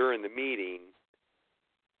ballots during the meeting,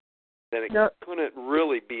 then it couldn't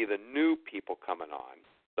really be the new people coming on,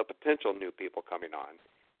 the potential new people coming on.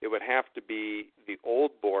 It would have to be the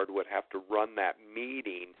old board would have to run that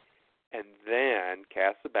meeting and then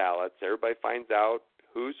cast the ballots. Everybody finds out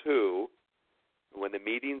who's who. When the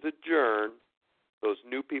meeting's adjourned, those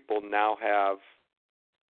new people now have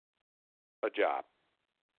a job.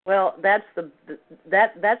 Well, that's the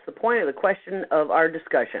point of the question of our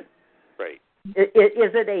discussion. Right.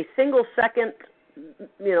 Is it a single second,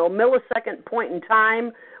 millisecond point in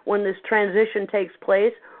time when this transition takes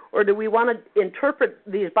place, or do we want to interpret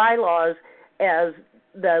these bylaws as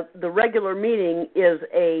the regular meeting is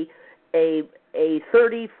a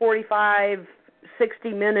 30, 45,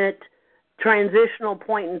 60-minute transitional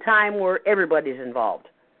point in time where everybody's involved.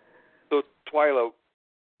 So, Twyla,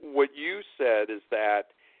 what you said is that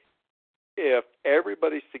if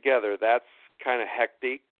everybody's together, that's kind of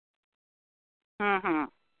hectic. Mhm.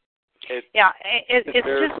 It's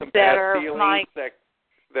just some better. Bad feelings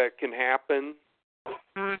that can happen.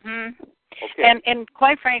 Mhm. Okay. And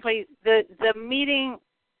quite frankly, the meeting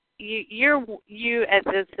you at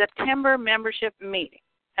the September membership meeting.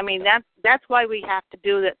 I mean that's why we have to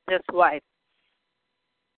do it this way.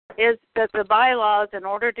 Is that the bylaws, in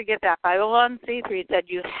order to get that 501c3, said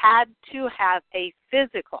you had to have a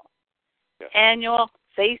physical annual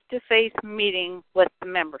face-to-face meeting with the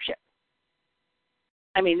membership.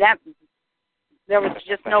 I mean, there was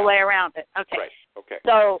just no way around it. Okay. Right. Okay.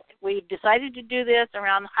 So we decided to do this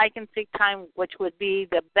around hike and seek time, which would be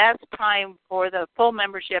the best time for the full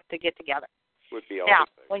membership to get together. Would be all now,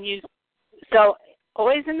 so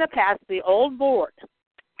always in the past, the old board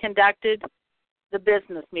conducted the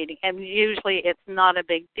business meeting, and usually it's not a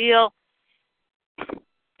big deal.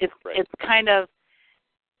 It's kind of,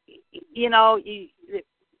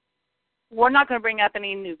 we're not going to bring up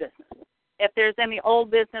any new business. If there's any old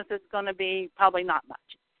business, it's going to be probably not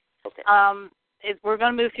much. Okay. We're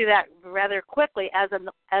going to move through that rather quickly as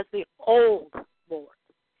the old board.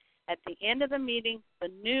 At the end of the meeting, the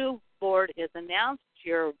new board is announced.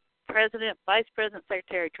 Your president, vice president,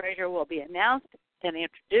 secretary, treasurer will be announced and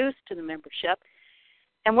introduced to the membership,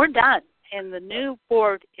 and we're done. And the new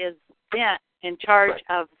board is then in charge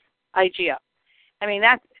of IGO. I mean,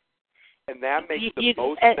 that makes the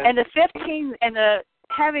most sense. And the 15 and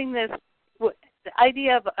having this, the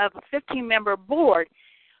idea of a 15-member board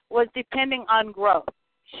was depending on growth.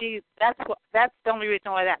 That's the only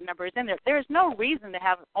reason why that number is in there. There is no reason to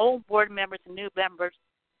have old board members and new members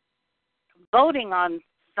voting on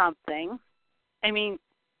something. I mean,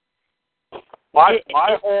 my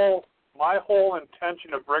whole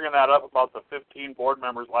intention of bringing that up about the 15 board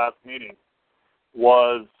members last meeting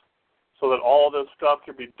was so that all this stuff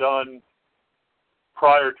could be done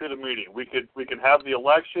prior to the meeting. We can have the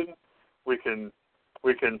election. We can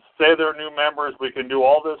say they're new members. We can do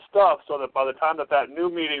all this stuff so that by the time that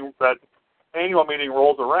annual meeting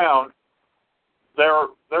rolls around,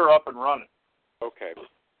 they're up and running. Okay.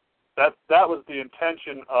 That was the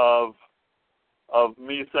intention of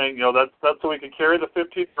me saying, that's so we can carry the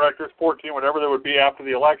 15 directors, 14, whatever there would be after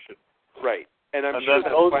the election. Right. And I'm sure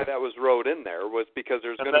that's why that was wrote in there, was because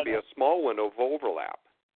there's going to be a small window of overlap.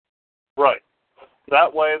 Right.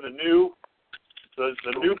 That way the new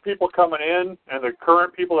people coming in and the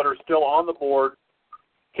current people that are still on the board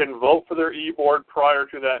can vote for their e-board prior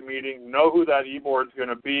to that meeting, know who that e-board is going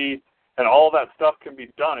to be, and all that stuff can be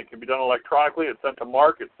done. It can be done electronically. It's sent to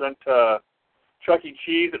Mark. It's sent to Chuck E.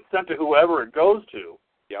 Cheese. It's sent to whoever it goes to.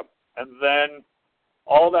 Yep. And then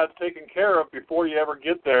all that's taken care of before you ever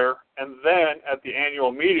get there, and then at the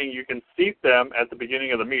annual meeting you can seat them at the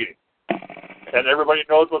beginning of the meeting. And everybody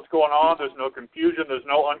knows what's going on. There's no confusion. There's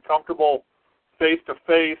no uncomfortable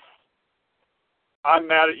face-to-face, I'm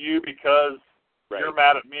mad at you because you're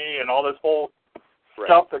mad at me, and all this whole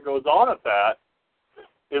stuff that goes on at that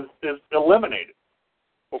is eliminated.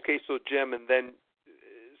 Okay, so Jim, and then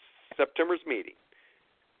September's meeting,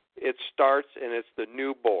 it starts and it's the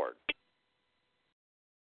new board.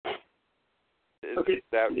 Okay,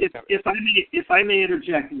 if I may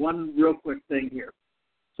interject one real quick thing here.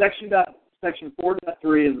 Section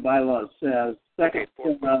 4.3 of the bylaws says,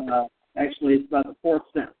 actually it's about the fourth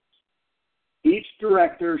sentence. Each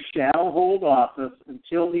director shall hold office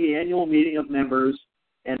until the annual meeting of members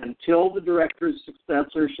and until the director's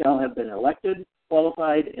successor shall have been elected,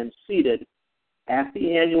 qualified, and seated at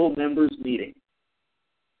the annual members' meeting.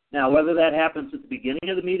 Now, whether that happens at the beginning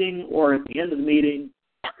of the meeting or at the end of the meeting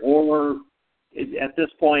or at this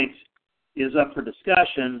point is up for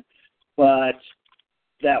discussion, but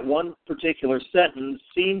that one particular sentence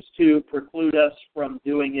seems to preclude us from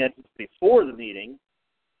doing it before the meeting,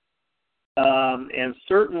 and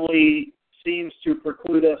certainly seems to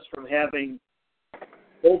preclude us from having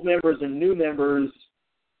old members and new members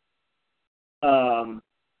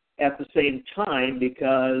at the same time,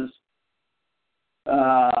 because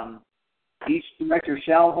each director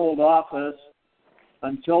shall hold office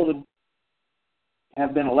until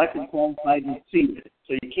have been elected, qualified, and seated.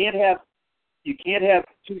 So you can't have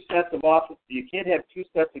two sets of office. You can't have two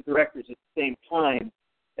sets of directors at the same time.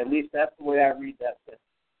 At least that's the way I read that sentence.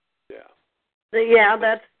 Yeah,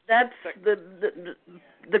 that's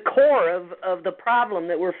the core of the problem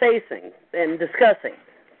that we're facing and discussing.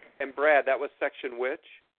 And Brad, that was section which?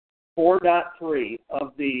 4.3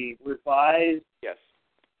 of the revised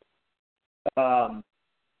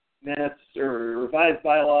minutes or revised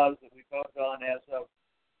bylaws that we voted on as of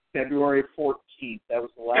February 14th. That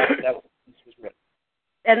was the last that this was written.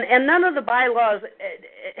 And none of the bylaws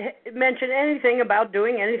mention anything about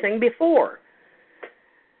doing anything before.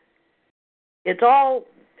 It's all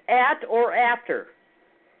at or after.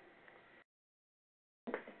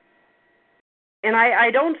 And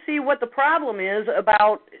I don't see what the problem is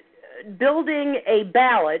about building a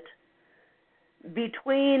ballot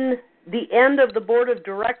between the end of the Board of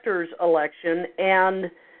Directors election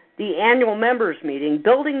and the annual members meeting,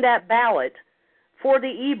 building that ballot for the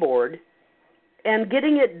e-board and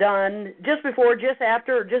getting it done just before, just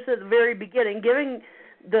after, or just at the very beginning, giving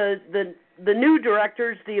the new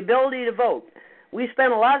directors the ability to vote. We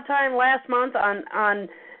spent a lot of time last month on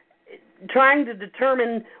trying to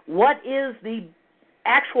determine what is the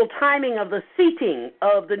actual timing of the seating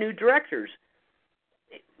of the new directors.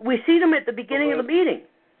 We seat them at the beginning of the meeting.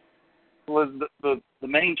 Liz, the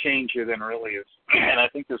main change here then really is, and I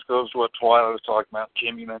think this goes to what Twyla was talking about,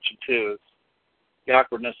 Jim, you mentioned too, is the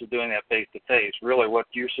awkwardness of doing that face-to-face. Really what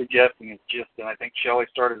you're suggesting is just, and I think Shelley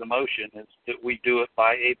started the motion, is that we do it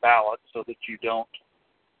by a ballot so that you don't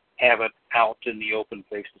have it out in the open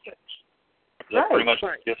face-to-face. Is that pretty much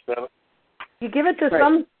the gist of it? You give it to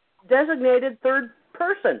some designated third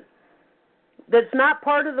person that's not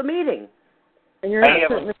part of the meeting. And you're not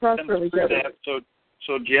sitting across from each other.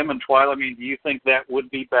 So Jim and Twyla, I mean, do you think that would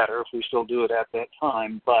be better if we still do it at that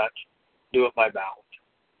time, but do it by ballot?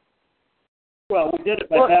 Well, we did it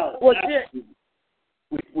by ballot.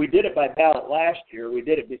 We did it by ballot last year. We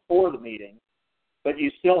did it before the meeting, but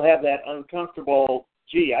you still have that uncomfortable.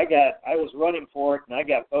 Gee, I was running for it and I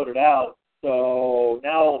got voted out. So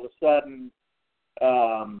now all of a sudden,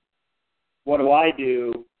 what do I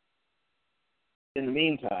do in the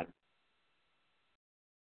meantime?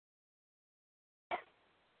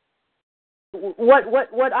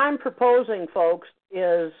 What I'm proposing, folks,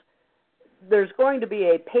 is there's going to be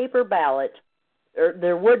a paper ballot, or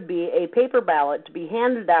there would be a paper ballot to be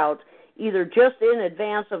handed out either just in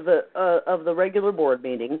advance of the regular board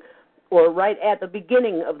meeting, or right at the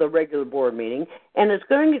beginning of the regular board meeting, and it's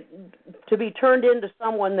going to be turned into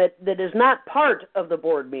someone that is not part of the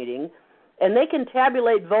board meeting, and they can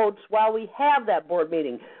tabulate votes while we have that board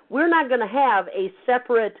meeting. We're not going to have a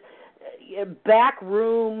separate back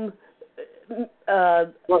room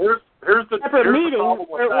here's the meeting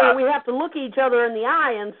where we have to look each other in the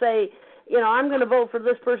eye and say, I'm going to vote for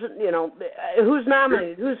this person. Who's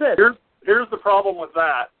nominated? Who's this? Here's the problem with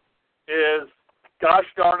that is, gosh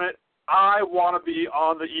darn it, I want to be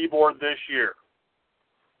on the e-board this year.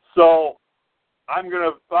 So I'm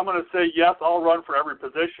gonna say yes, I'll run for every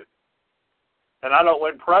position. And I don't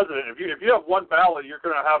win president. If you have one ballot you're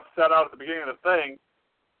gonna have set out at the beginning of the thing,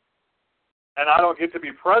 and I don't get to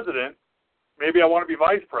be president, maybe I want to be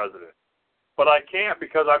vice president. But I can't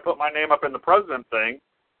because I put my name up in the president thing.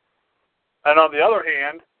 And on the other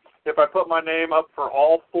hand, if I put my name up for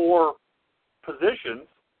all four positions,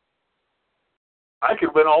 I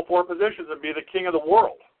could win all four positions and be the king of the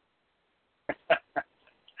world.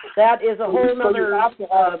 That is a whole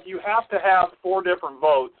other. You have to have four different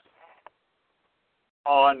votes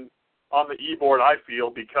on the e-board, I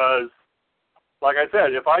feel, because, like I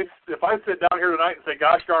said, if I sit down here tonight and say,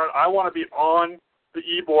 gosh darn it, I want to be on the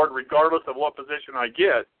e-board regardless of what position I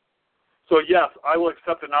get, so yes, I will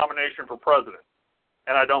accept a nomination for president,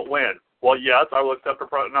 and I don't win. Well, yes, I will accept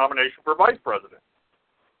a nomination for vice president,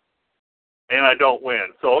 and I don't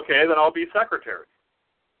win. So, okay, then I'll be secretary.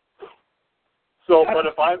 So, but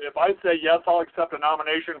if I say yes, I'll accept a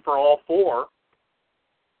nomination for all four,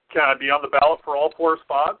 can I be on the ballot for all four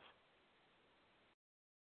spots?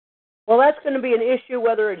 Well, that's going to be an issue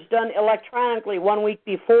whether it's done electronically 1 week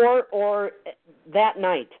before or that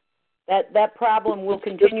night. That problem will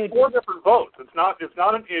continue. It's four different votes. It's not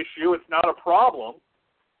an issue. It's not a problem.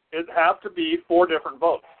 It has to be four different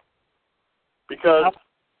votes because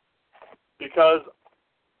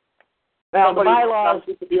well, the bylaws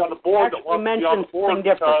to be on the board that wants to be on the board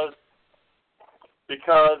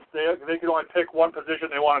because they can only pick one position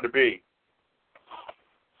they wanted to be.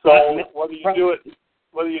 So whether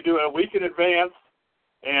you do it a week in advance,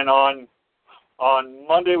 and on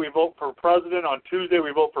Monday we vote for president, on Tuesday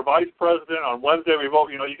we vote for vice president, on Wednesday we vote.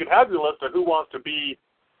 You can have your list of who wants to be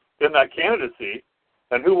in that candidacy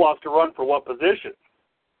and who wants to run for what position.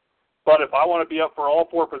 But if I want to be up for all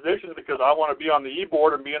four positions because I want to be on the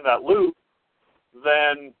e-board and be in that loop,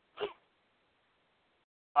 then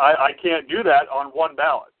I can't do that on one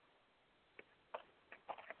ballot.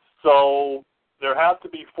 So there has to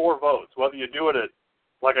be four votes, whether you do it at,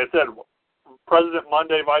 like I said, President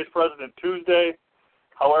Monday, Vice President Tuesday,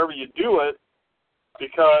 however you do it,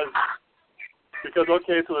 because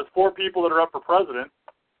okay, so there's 4 people that are up for president.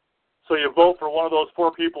 So you vote for one of those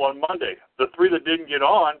 4 people on Monday. The 3 that didn't get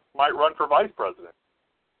on might run for vice president.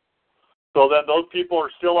 So then those people are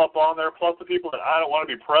still up on there, plus the people that I don't want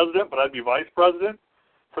to be president, but I'd be vice president.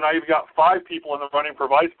 So now you've got 5 people in the running for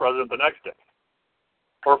vice president the next day,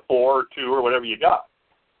 or 4 or 2 or whatever you got.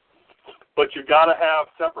 But you've got to have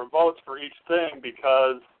separate votes for each thing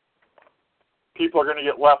because people are going to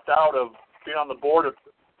get left out of being on the board.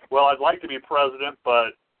 Well, I'd like to be president,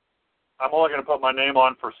 but I'm only going to put my name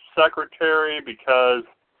on for secretary because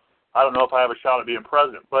I don't know if I have a shot at being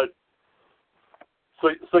president. But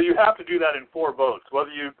so you have to do that in 4 votes.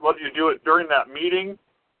 Whether you do it during that meeting,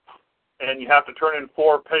 and you have to turn in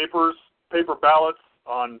 4 paper ballots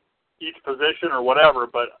on each position or whatever.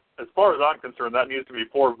 But as far as I'm concerned, that needs to be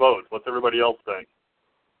 4 votes. What's everybody else think?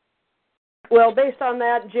 Well, based on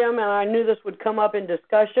that, Jim, and I knew this would come up in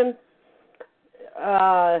discussion,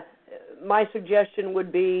 my suggestion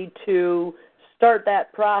would be to start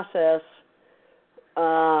that process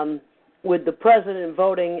with the president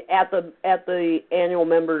voting at the annual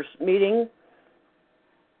members meeting,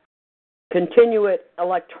 continue it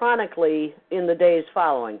electronically in the days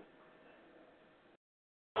following.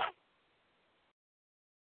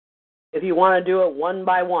 If you want to do it one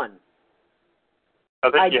by one.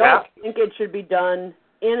 I don't think it should be done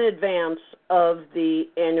in advance of the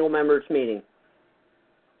annual members meeting.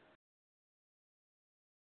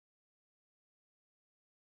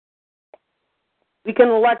 We can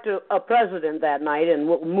elect a president that night, and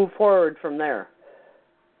we'll move forward from there.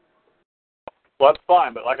 Well, that's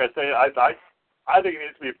fine, but like I say, I think it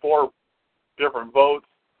needs to be 4 different votes.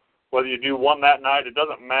 Whether you do one that night, it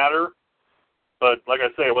doesn't matter. But like I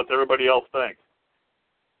say, what's everybody else think?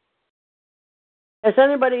 Has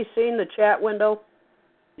anybody seen the chat window?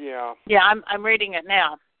 Yeah. Yeah, I'm reading it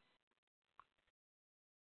now.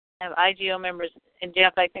 I have IGO members, and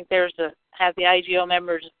Jeff, I think have the IGO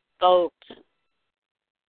members vote.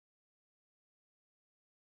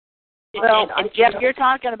 Well, and Jeff, you're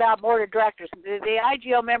talking about board of directors. The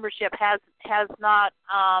IGO membership has not,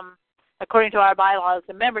 according to our bylaws,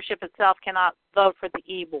 the membership itself cannot vote for the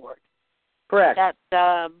E-board. Correct. That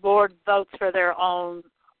the board votes for their own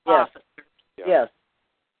officers. Yes.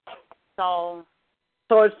 So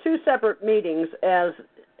it's 2 separate meetings, as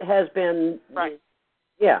has been. Right.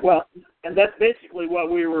 Yeah. Well, and that's basically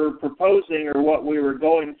what we were proposing, or what we were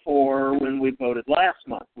going for when we voted last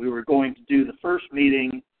month. We were going to do the first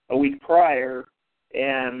meeting a week prior,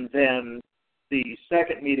 and then the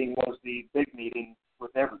second meeting was the big meeting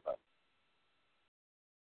with everybody.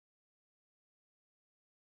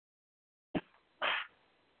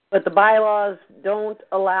 But the bylaws don't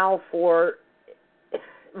allow for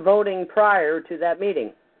voting prior to that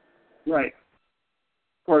meeting. Right.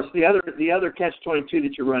 Of course, the other catch-22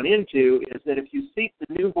 that you run into is that if you seat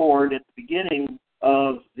the new board at the beginning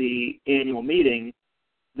of the annual meeting,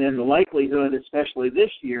 then the likelihood, especially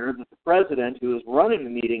this year, that the president who is running the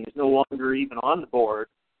meeting is no longer even on the board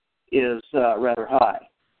is rather high.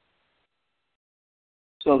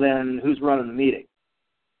 So then who's running the meeting?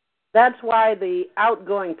 That's why the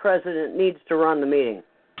outgoing president needs to run the meeting.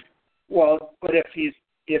 Well, but if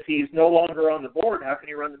he's no longer on the board, how can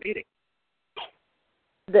he run the meeting?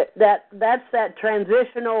 That's that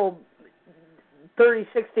transitional 30,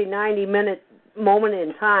 60, 90-minute moment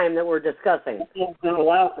in time that we're discussing. It doesn't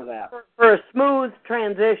allow for that. For a smooth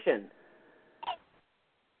transition.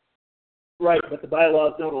 Right, but the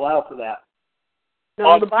bylaws don't allow for that.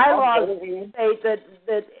 No, the bylaws state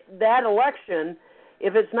that election,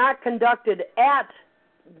 if it's not conducted at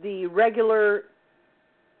the regular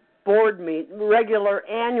regular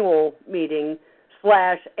annual meeting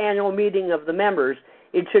 / annual meeting of the members,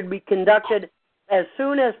 it should be conducted as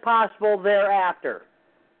soon as possible thereafter.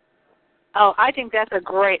 Oh, I think that's a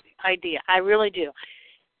great idea. I really do.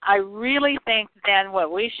 I really think then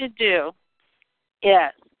what we should do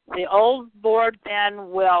is the old board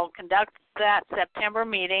then will conduct that September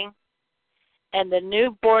meeting, and the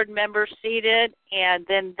new board members seated, and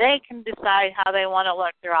then they can decide how they want to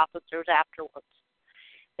elect their officers afterwards.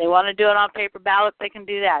 If they want to do it on paper ballot, they can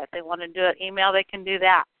do that. If they want to do it email, they can do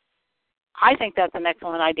that. I think that's an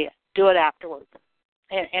excellent idea. Do it afterwards.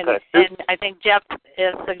 And I think Jeff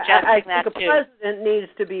is suggesting that too. I think the president needs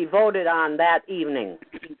to be voted on that evening.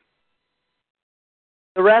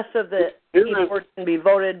 The rest of the board can be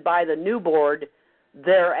voted by the new board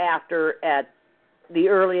thereafter at the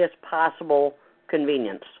earliest possible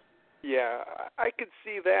convenience. Yeah, I could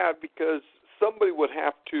see that because somebody would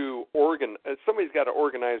have to somebody's got to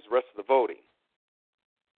organize the rest of the voting.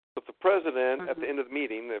 If the president, at the end of the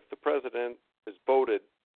meeting, if the president is voted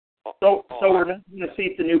So we're not going to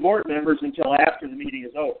seat the new board members until after the meeting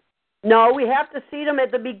is over. No, we have to seat them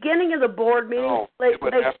at the beginning of the board meeting. No, it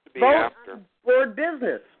would have to be after. Board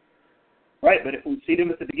business. Right, but if we seat them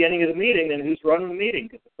at the beginning of the meeting, then who's running the meeting?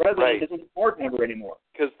 Because the president isn't a board member anymore.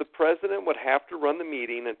 Because the president would have to run the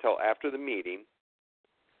meeting until after the meeting,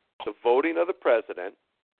 the voting of the president.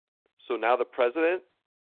 So now the president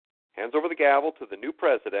hands over the gavel to the new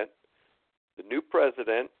president. The new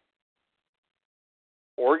president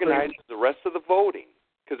organizes the rest of the voting.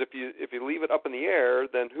 Because if you leave it up in the air,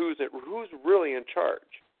 then who's really in charge?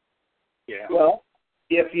 Yeah. Well,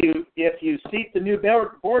 if you seat the new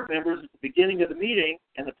board members at the beginning of the meeting,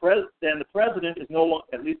 and then the president is no longer,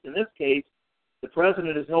 at least in this case, the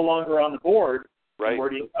president is no longer on the board. Right. Where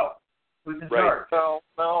do you go? Who's in charge? No,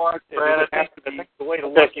 Brad, I think the way to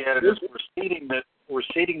look at it is we're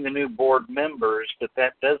seating the new board members, but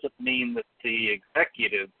that doesn't mean that the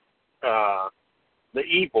executive, the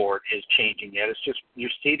E-board is changing yet. It's just you're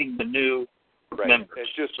seating the new members.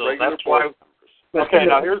 It's just so regular that's why. Okay,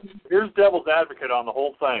 now here's devil's advocate on the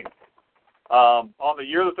whole thing. On the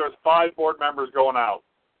year that there's 5 board members going out,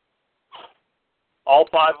 all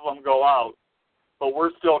 5 of them go out, but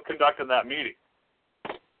we're still conducting that meeting.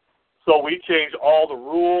 So we change all the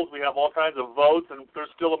rules. We have all kinds of votes, and there's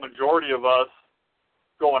still a majority of us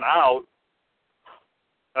going out.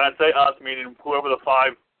 And I'd say us, meaning whoever the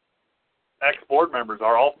 5 ex-board members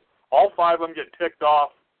are. All 5 of them get ticked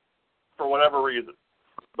off for whatever reason.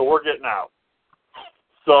 So we're getting out.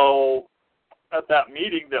 So at that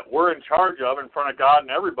meeting that we're in charge of in front of God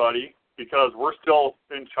and everybody, because we're still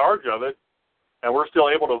in charge of it, and we're still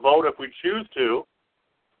able to vote if we choose to,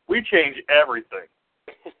 we change everything.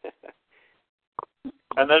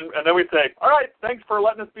 And then we say, all right, thanks for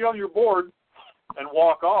letting us be on your board, and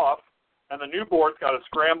walk off. And the new board's got to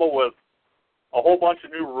scramble with a whole bunch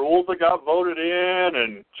of new rules that got voted in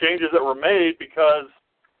and changes that were made because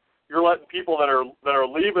you're letting people that are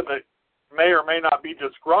leaving that may or may not be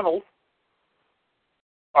disgruntled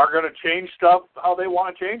are going to change stuff how they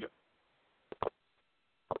want to change it.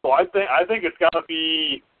 So I think it's got to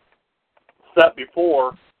be set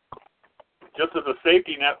before, just as a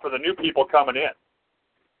safety net for the new people coming in.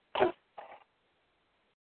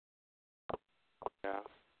 Yeah,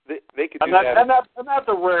 they could do that. And that's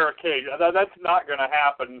a rare occasion. That's not going to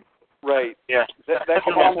happen. Right. Yeah. That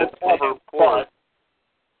could happen before.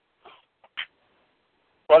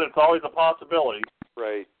 But it's always a possibility.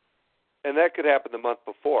 Right. And that could happen the month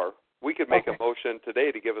before. We could make a motion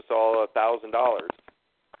today to give us all $1,000.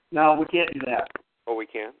 No, we can't do that. Oh, we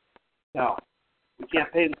can't? No. We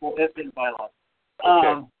can't pay the full. That's in the bylaws.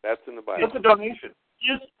 Okay, that's in the bylaws. It's a donation.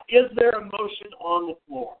 Is there a motion on the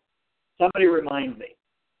floor? Somebody remind me.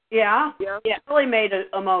 Yeah. Billy made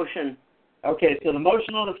a motion. Okay, so the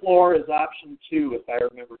motion on the floor is option 2, if I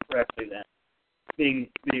remember correctly then. Being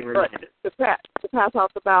reminded. To pass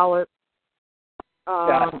out the ballot.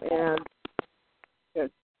 And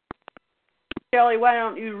good. Shelley, why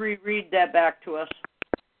don't you reread that back to us?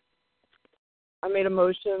 I made a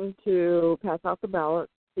motion to pass out the ballot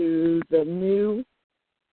to the new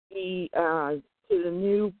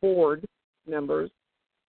board members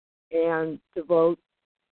and to vote,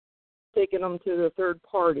 taking them to the third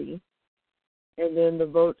party, and then the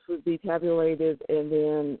votes would be tabulated and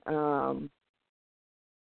then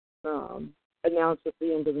announced at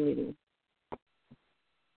the end of the meeting.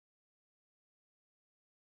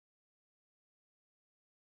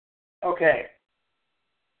 Okay.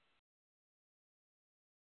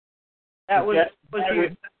 That was your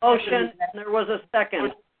motion, and there was a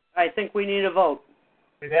second. I think we need a vote.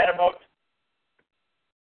 We've had a vote.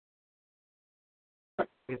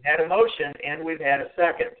 We've had a motion, and we've had a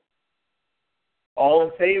second. All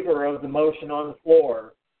in favor of the motion on the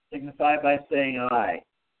floor, signify by saying aye.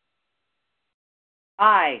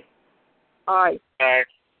 Aye. Aye. Aye.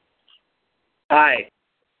 Aye.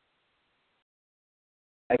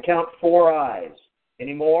 I count 4 ayes.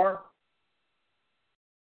 Any more?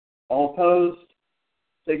 All opposed,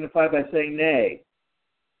 signify by saying nay.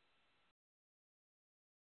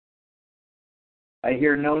 I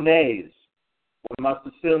hear no nays. We must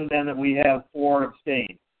assume then that we have 4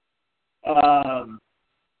 abstain. The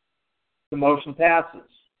motion passes.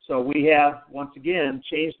 So we have, once again,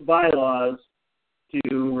 changed the bylaws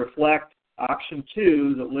to reflect option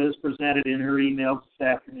 2 that Liz presented in her email this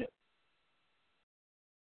afternoon.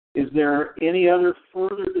 Is there any other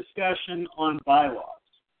further discussion on bylaws?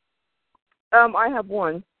 I have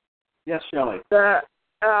one. Yes, Shelley.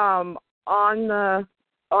 On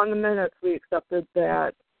the minutes, we accepted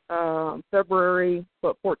that February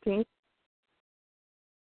 14th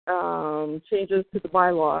changes to the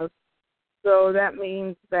bylaws So that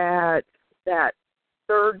means that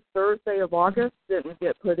third Thursday of August didn't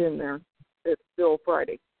get put in there. It's still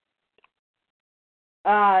Friday.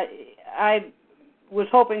 I was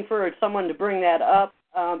hoping for someone to bring that up.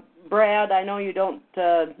 Brad, I know you don't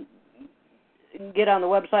get on the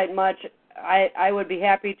website much. I would be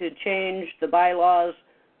happy to change the bylaws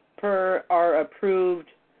per our approved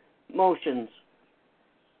motions.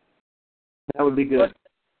 That would be good.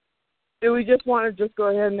 Do we just want to just go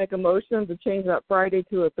ahead and make a motion to change that Friday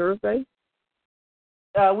to a Thursday?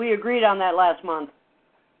 We agreed on that last month.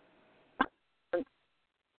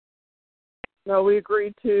 No, we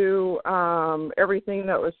agreed to everything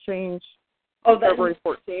that was changed February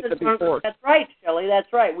 14th to before. That's right, Shelley.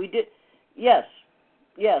 That's right. We did. Yes,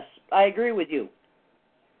 I agree with you.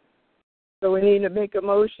 So we need to make a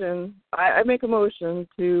motion. I make a motion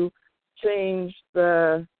to change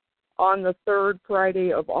on the third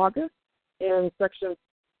Friday of August in section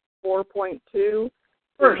 4.2 to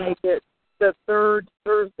make it the third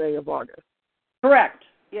Thursday of August. Correct.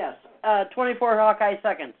 Yes. 24 Hawkeye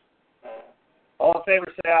seconds. All in favor,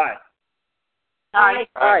 say aye. Aye.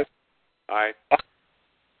 Aye. Aye.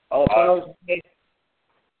 All opposed, nay.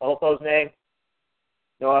 All opposed, nay.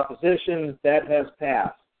 No opposition. That has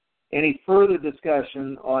passed. Any further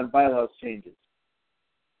discussion on bylaws changes?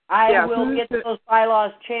 I will get those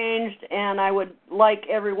bylaws changed, and I would like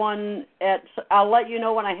everyone I'll let you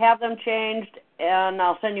know when I have them changed, and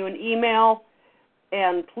I'll send you an email,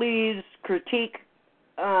 and please critique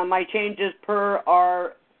my changes per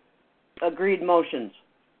our agreed motions.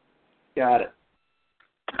 Got it.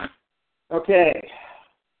 Okay.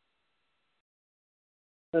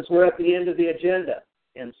 Since we're at the end of the agenda,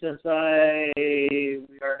 and since we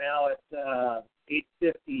are now at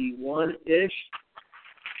 8:51-ish,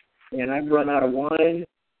 and I've run out of wine,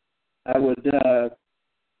 I would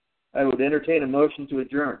entertain a motion to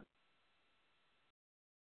adjourn.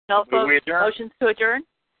 No motions to adjourn?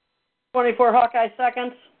 24 Hawkeye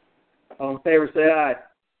seconds. All in favor, say aye.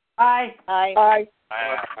 Aye. Aye. Aye.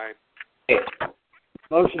 Aye. Aye.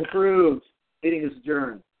 Motion approved. Meeting is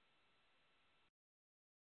adjourned.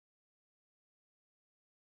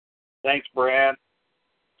 Thanks, Brad.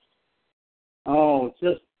 Oh,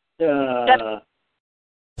 just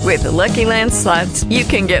With the Lucky Land Slots, you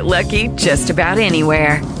can get lucky just about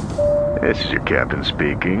anywhere. This is your captain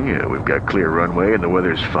speaking. We've got clear runway and the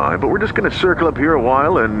weather's fine, but we're just going to circle up here a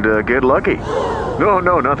while and get lucky.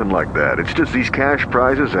 No, nothing like that. It's just these cash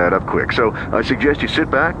prizes add up quick. So I suggest you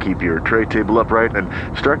sit back, keep your tray table upright, and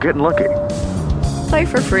start getting lucky. Play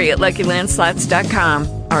for free at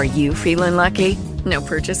LuckyLandSlots.com. Are you feeling lucky? No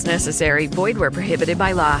purchase necessary. Void where prohibited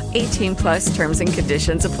by law. 18+ terms and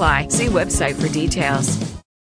conditions apply. See website for details.